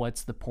 well,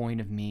 what's the point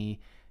of me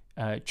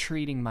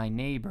treating my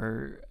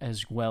neighbor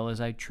as well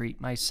as I treat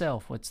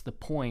myself? What's the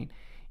point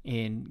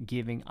in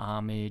giving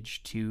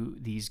homage to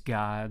these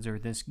gods or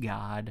this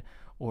god,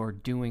 or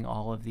doing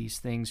all of these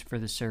things for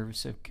the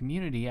service of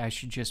community? I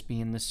should just be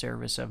in the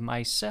service of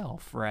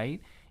myself, right?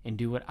 And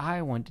do what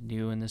I want to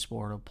do in this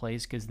mortal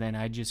place, because then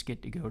I just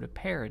get to go to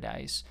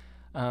paradise.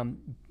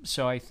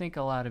 So I think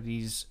a lot of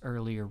these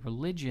earlier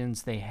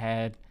religions, they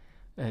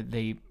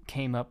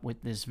came up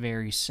with this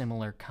very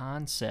similar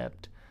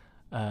concept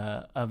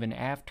of an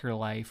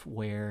afterlife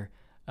where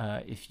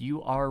if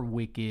you are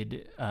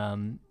wicked,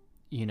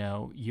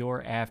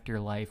 your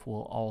afterlife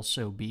will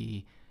also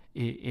be,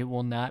 it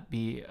will not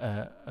be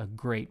a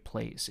great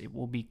place. It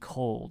will be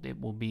cold. It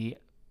will be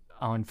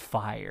on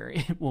fire.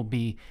 It will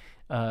be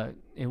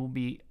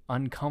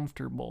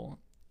uncomfortable.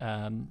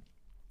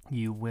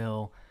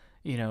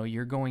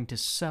 You're going to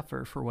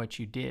suffer for what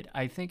you did.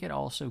 I think it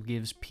also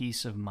gives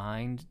peace of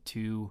mind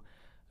to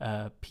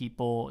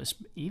people,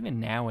 even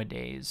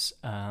nowadays,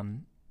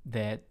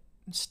 that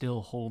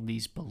still hold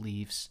these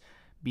beliefs,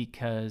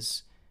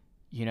 because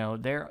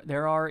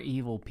there are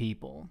evil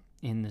people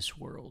in this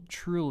world,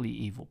 truly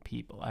evil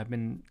people. I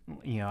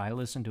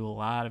listen to a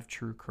lot of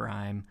true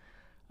crime,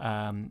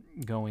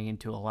 going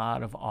into a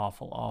lot of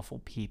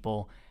awful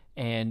people,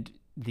 and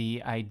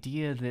the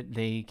idea that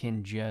they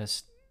can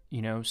just,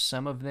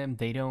 some of them,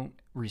 they don't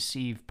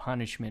receive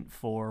punishment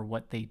for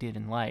what they did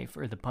in life,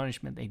 or the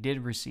punishment they did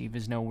receive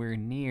is nowhere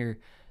near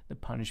the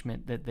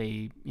punishment that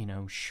they,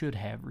 should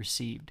have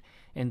received.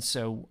 And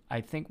so I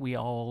think we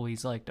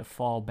always like to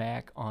fall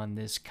back on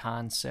this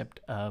concept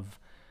of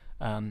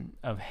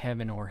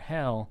heaven or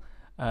hell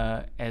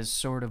as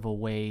sort of a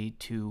way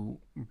to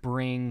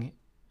bring,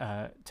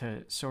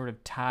 to sort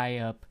of tie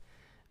up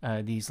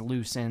these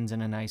loose ends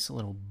in a nice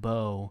little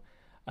bow,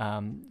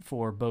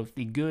 for both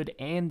the good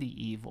and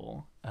the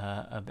evil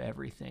of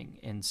everything.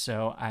 And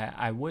so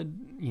I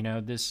would,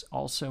 this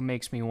also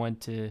makes me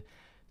want to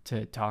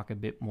talk a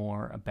bit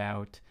more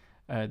about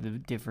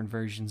the different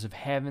versions of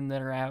heaven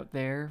that are out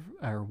there,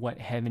 or what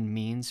heaven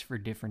means for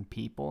different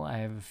people. I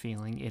have a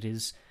feeling it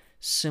is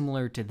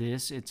similar to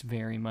this. It's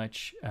very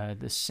much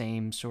the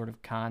same sort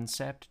of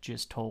concept,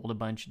 just told a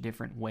bunch of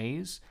different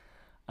ways.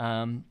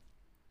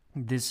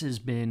 This has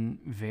been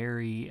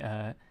very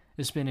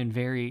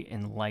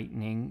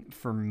enlightening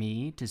for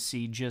me to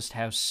see just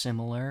how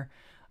similar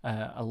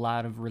a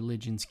lot of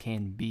religions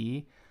can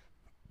be,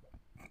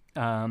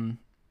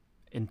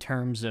 in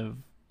terms of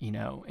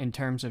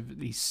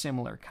these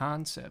similar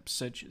concepts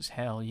such as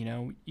hell.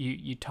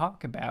 You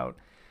talk about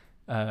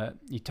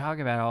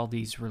all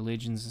these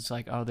religions. It's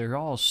like, oh, they're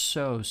all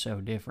so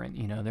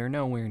different. They're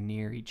nowhere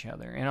near each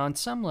other, and on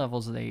some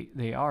levels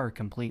they are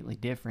completely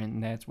different,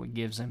 and that's what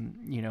gives them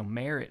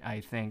merit,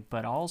 I think.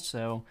 But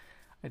also,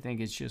 I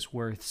think it's just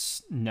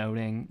worth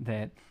noting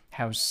that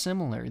how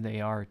similar they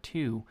are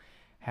too.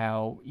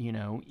 How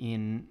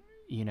in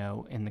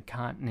the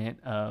continent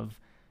of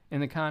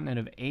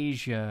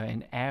Asia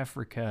and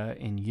Africa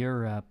and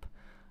Europe,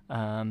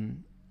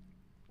 and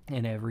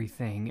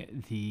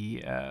everything,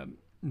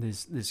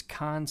 this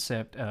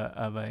concept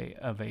of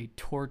a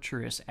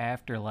torturous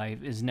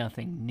afterlife is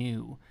nothing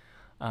new.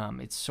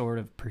 It's sort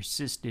of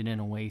persisted in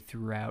a way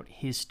throughout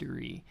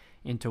history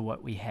into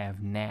what we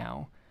have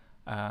now.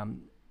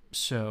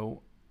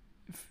 So,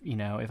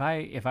 if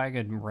I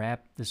could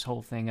wrap this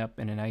whole thing up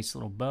in a nice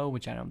little bow,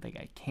 which I don't think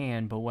I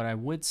can, but what I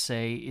would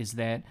say is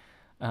that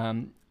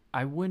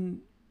I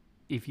wouldn't,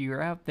 if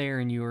you're out there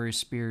and you're a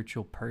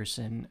spiritual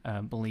person,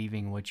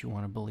 believing what you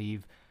want to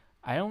believe,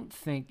 I don't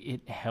think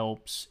it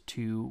helps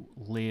to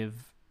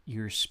live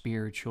your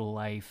spiritual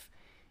life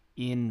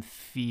in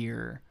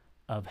fear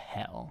of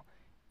hell,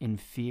 in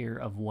fear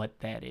of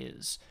what that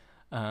is,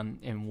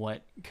 and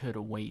what could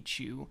await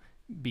you.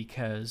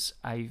 Because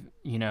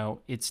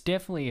it's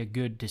definitely a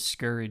good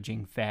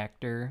discouraging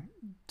factor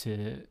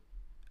to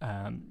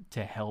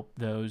help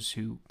those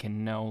who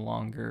can no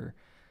longer,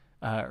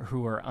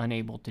 who are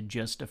unable to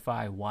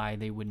justify why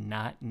they would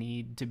not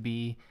need to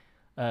be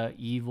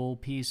evil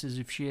pieces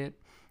of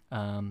shit.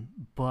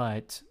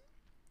 But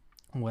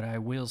what I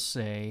will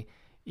say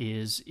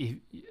is, if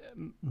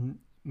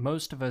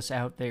most of us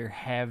out there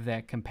have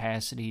that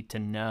capacity to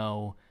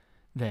know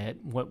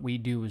that what we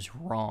do is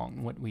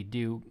wrong, what we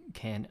do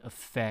can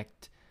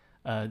affect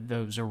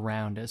those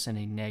around us in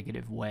a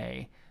negative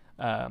way,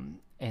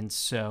 and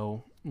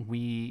so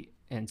we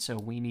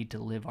need to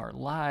live our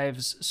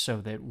lives so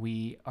that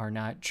we are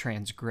not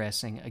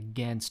transgressing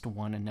against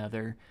one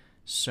another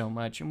so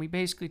much. And we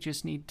basically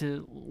just need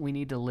to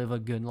live a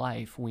good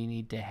life. We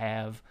need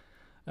to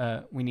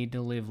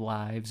live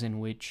lives in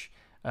which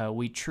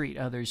we treat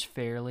others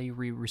fairly,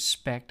 we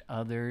respect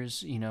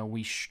others,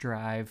 we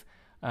strive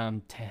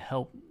to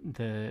help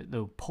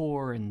the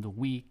poor and the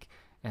weak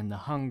and the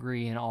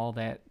hungry and all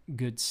that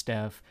good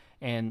stuff,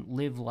 and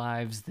live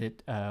lives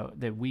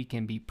that we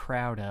can be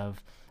proud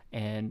of,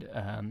 and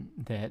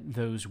that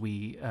those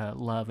we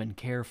love and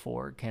care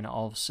for can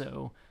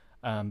also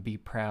be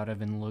proud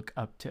of and look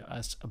up to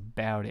us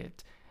about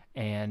it.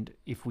 And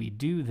if we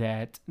do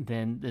that,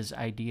 then this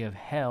idea of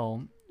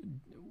hell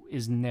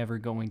is never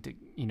going to,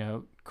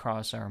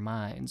 cross our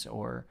minds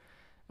or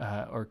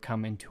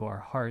come into our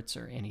hearts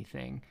or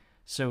anything.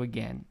 So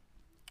again,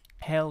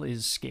 hell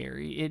is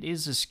scary. It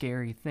is a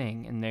scary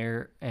thing,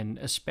 and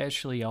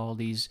especially all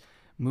these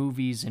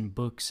movies and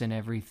books and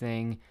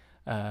everything,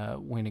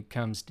 when it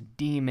comes to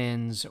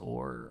demons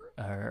or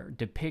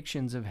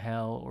depictions of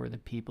hell, or the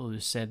people who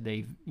said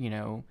they've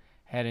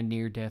had a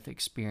near-death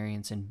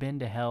experience and been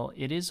to hell,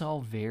 it is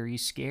all very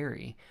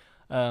scary.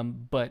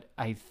 But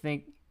I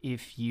think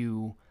if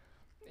you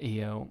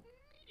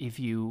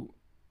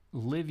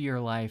live your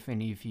life,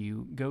 and if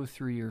you go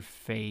through your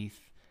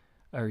faith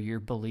or your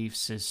belief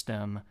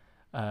system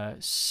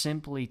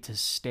simply to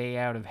stay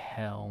out of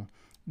hell,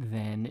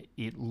 then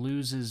it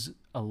loses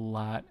a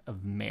lot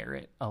of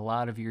merit. A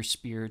lot of your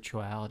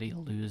spirituality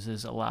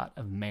loses a lot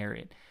of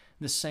merit.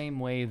 The same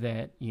way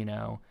that,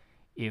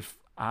 if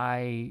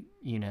I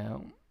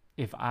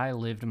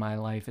lived my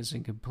life as a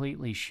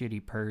completely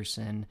shitty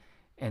person,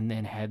 and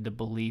then had the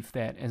belief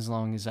that as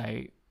long as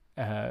I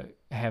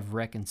have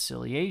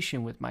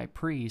reconciliation with my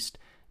priest,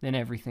 then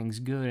everything's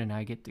good and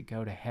I get to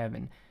go to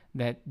heaven,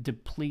 that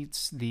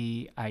depletes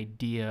the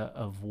idea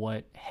of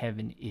what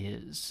heaven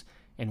is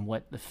and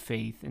what the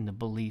faith and the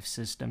belief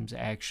systems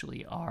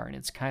actually are. And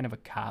it's kind of a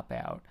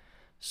cop-out.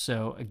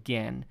 So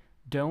again,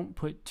 don't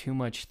put too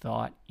much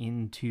thought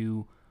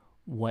into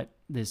what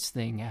this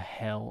thing,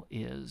 hell,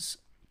 is.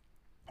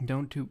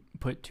 Don't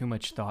put too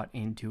much thought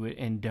into it,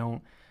 and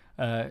don't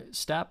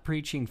stop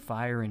preaching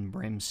fire and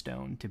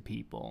brimstone to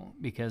people,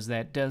 because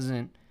that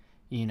doesn't,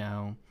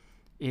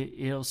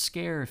 it'll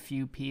scare a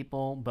few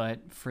people,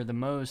 but for the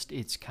most,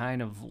 it's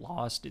kind of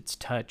lost its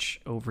touch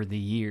over the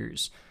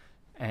years.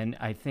 And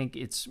I think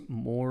it's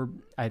more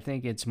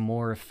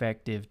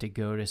effective to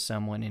go to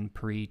someone and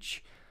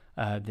preach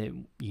that,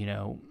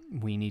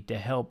 we need to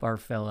help our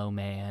fellow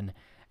man,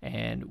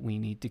 and we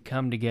need to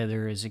come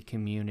together as a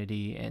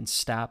community and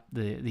stop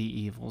the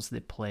evils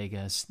that plague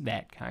us,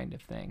 that kind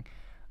of thing.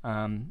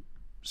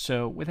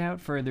 So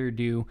without further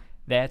ado,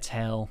 that's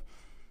hell.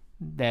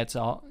 That's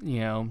all,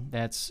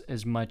 that's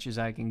as much as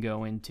I can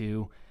go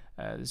into.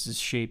 This is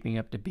shaping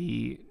up to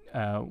be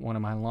one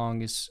of my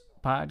longest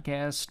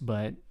podcasts,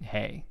 but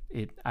hey,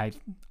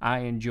 I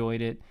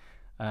enjoyed it.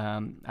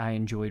 I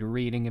enjoyed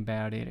reading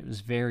about it. It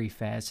was very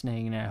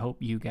fascinating, and I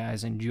hope you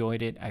guys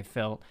enjoyed it. I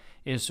felt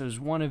this was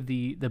one of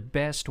the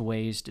best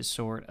ways to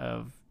sort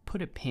of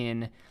put a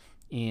pin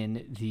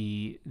in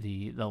the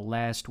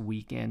last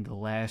weekend, the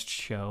last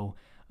show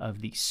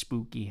of the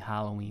spooky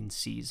Halloween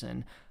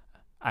season.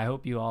 I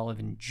hope you all have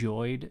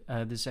enjoyed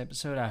this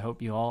episode. I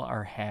hope you all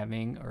are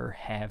having or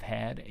have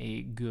had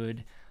a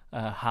good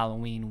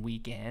Halloween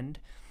weekend.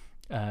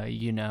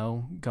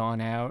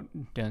 Gone out,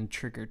 done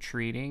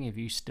trick-or-treating, if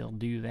you still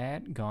do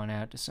that, gone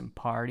out to some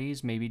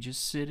parties, maybe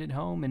just sit at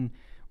home and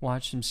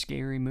watch some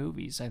scary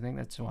movies. I think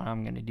that's what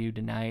I'm going to do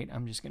tonight.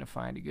 I'm just going to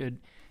find a good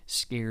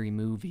scary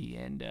movie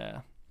and,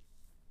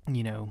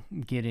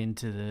 get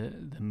into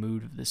the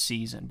mood of the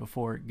season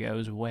before it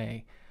goes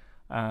away.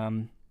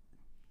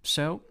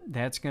 So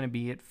that's going to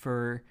be it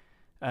for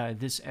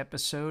this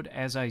episode.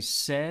 As I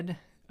said,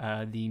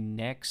 the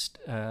next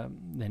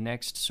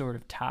sort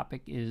of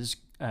topic is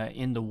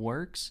in the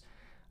works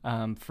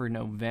for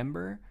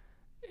November.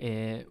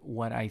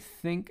 What I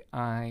think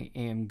I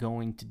am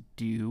going to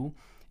do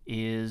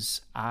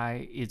is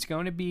it's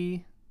going to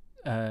be,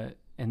 and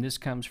this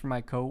comes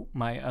from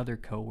my other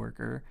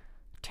coworker,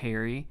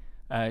 Terry.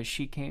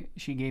 She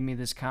gave me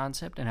this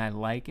concept, and I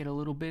like it a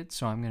little bit,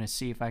 so I'm going to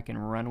see if I can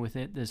run with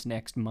it this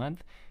next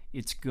month.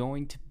 It's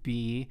going to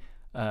be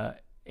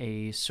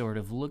a sort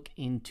of look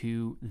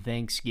into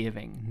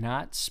Thanksgiving,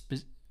 not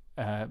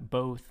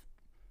both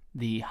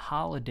the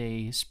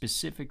holiday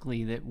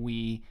specifically that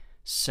we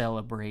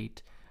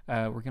celebrate.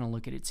 We're going to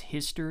look at its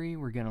history,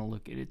 we're going to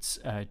look at its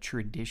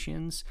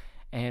traditions,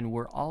 and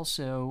we're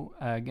also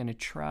going to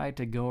try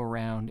to go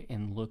around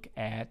and look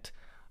at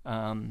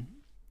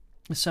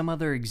some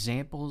other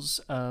examples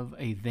of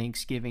a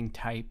Thanksgiving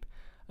type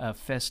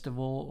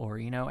festival, or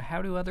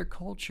how do other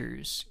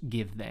cultures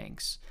give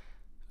thanks?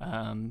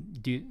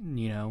 They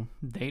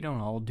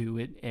don't all do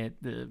it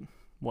at the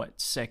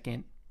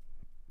second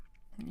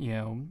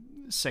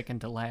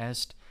to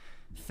last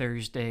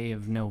Thursday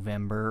of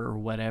November or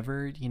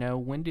whatever.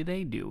 When do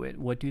they do it?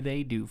 What do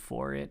they do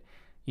for it?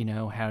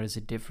 How does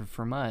it differ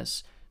from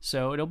us?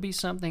 So it'll be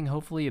something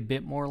hopefully a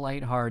bit more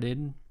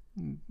lighthearted.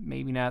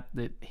 Maybe not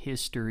the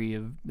history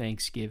of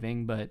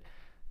Thanksgiving, but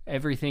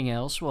everything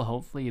else will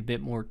hopefully a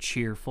bit more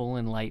cheerful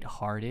and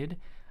lighthearted.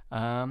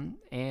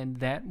 And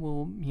that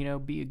will,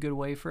 be a good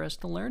way for us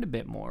to learn a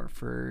bit more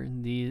for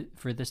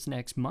this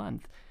next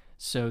month.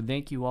 So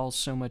thank you all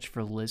so much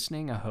for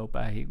listening. I hope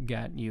I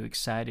got you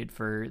excited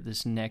for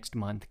this next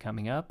month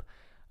coming up.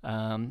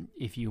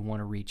 If you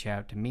want to reach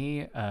out to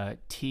me,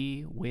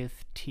 Tea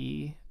with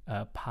Tea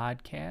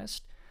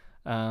podcast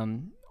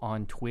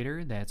on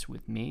Twitter, that's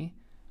with me.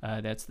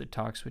 That's the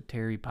Talks with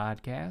Terry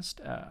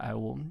podcast. I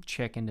will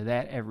check into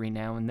that every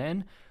now and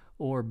then,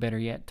 or better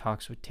yet,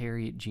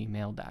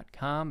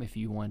 talkswithterry@gmail.com if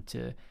you want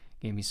to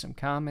give me some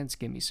comments,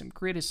 give me some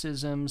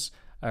criticisms,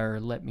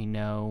 or let me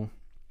know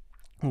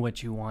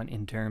what you want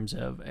in terms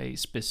of a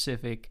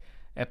specific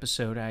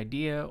episode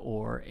idea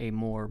or a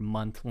more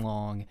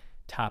month-long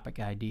topic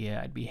idea.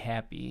 I'd be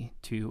happy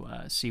to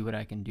see what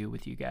I can do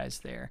with you guys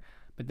there.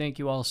 But thank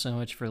you all so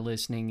much for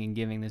listening and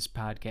giving this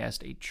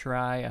podcast a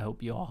try. I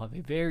hope you all have a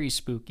very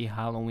spooky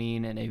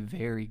Halloween and a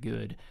very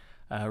good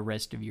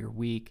rest of your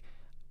week.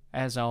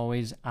 As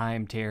always,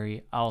 I'm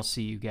Terry. I'll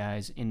see you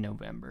guys in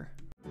November.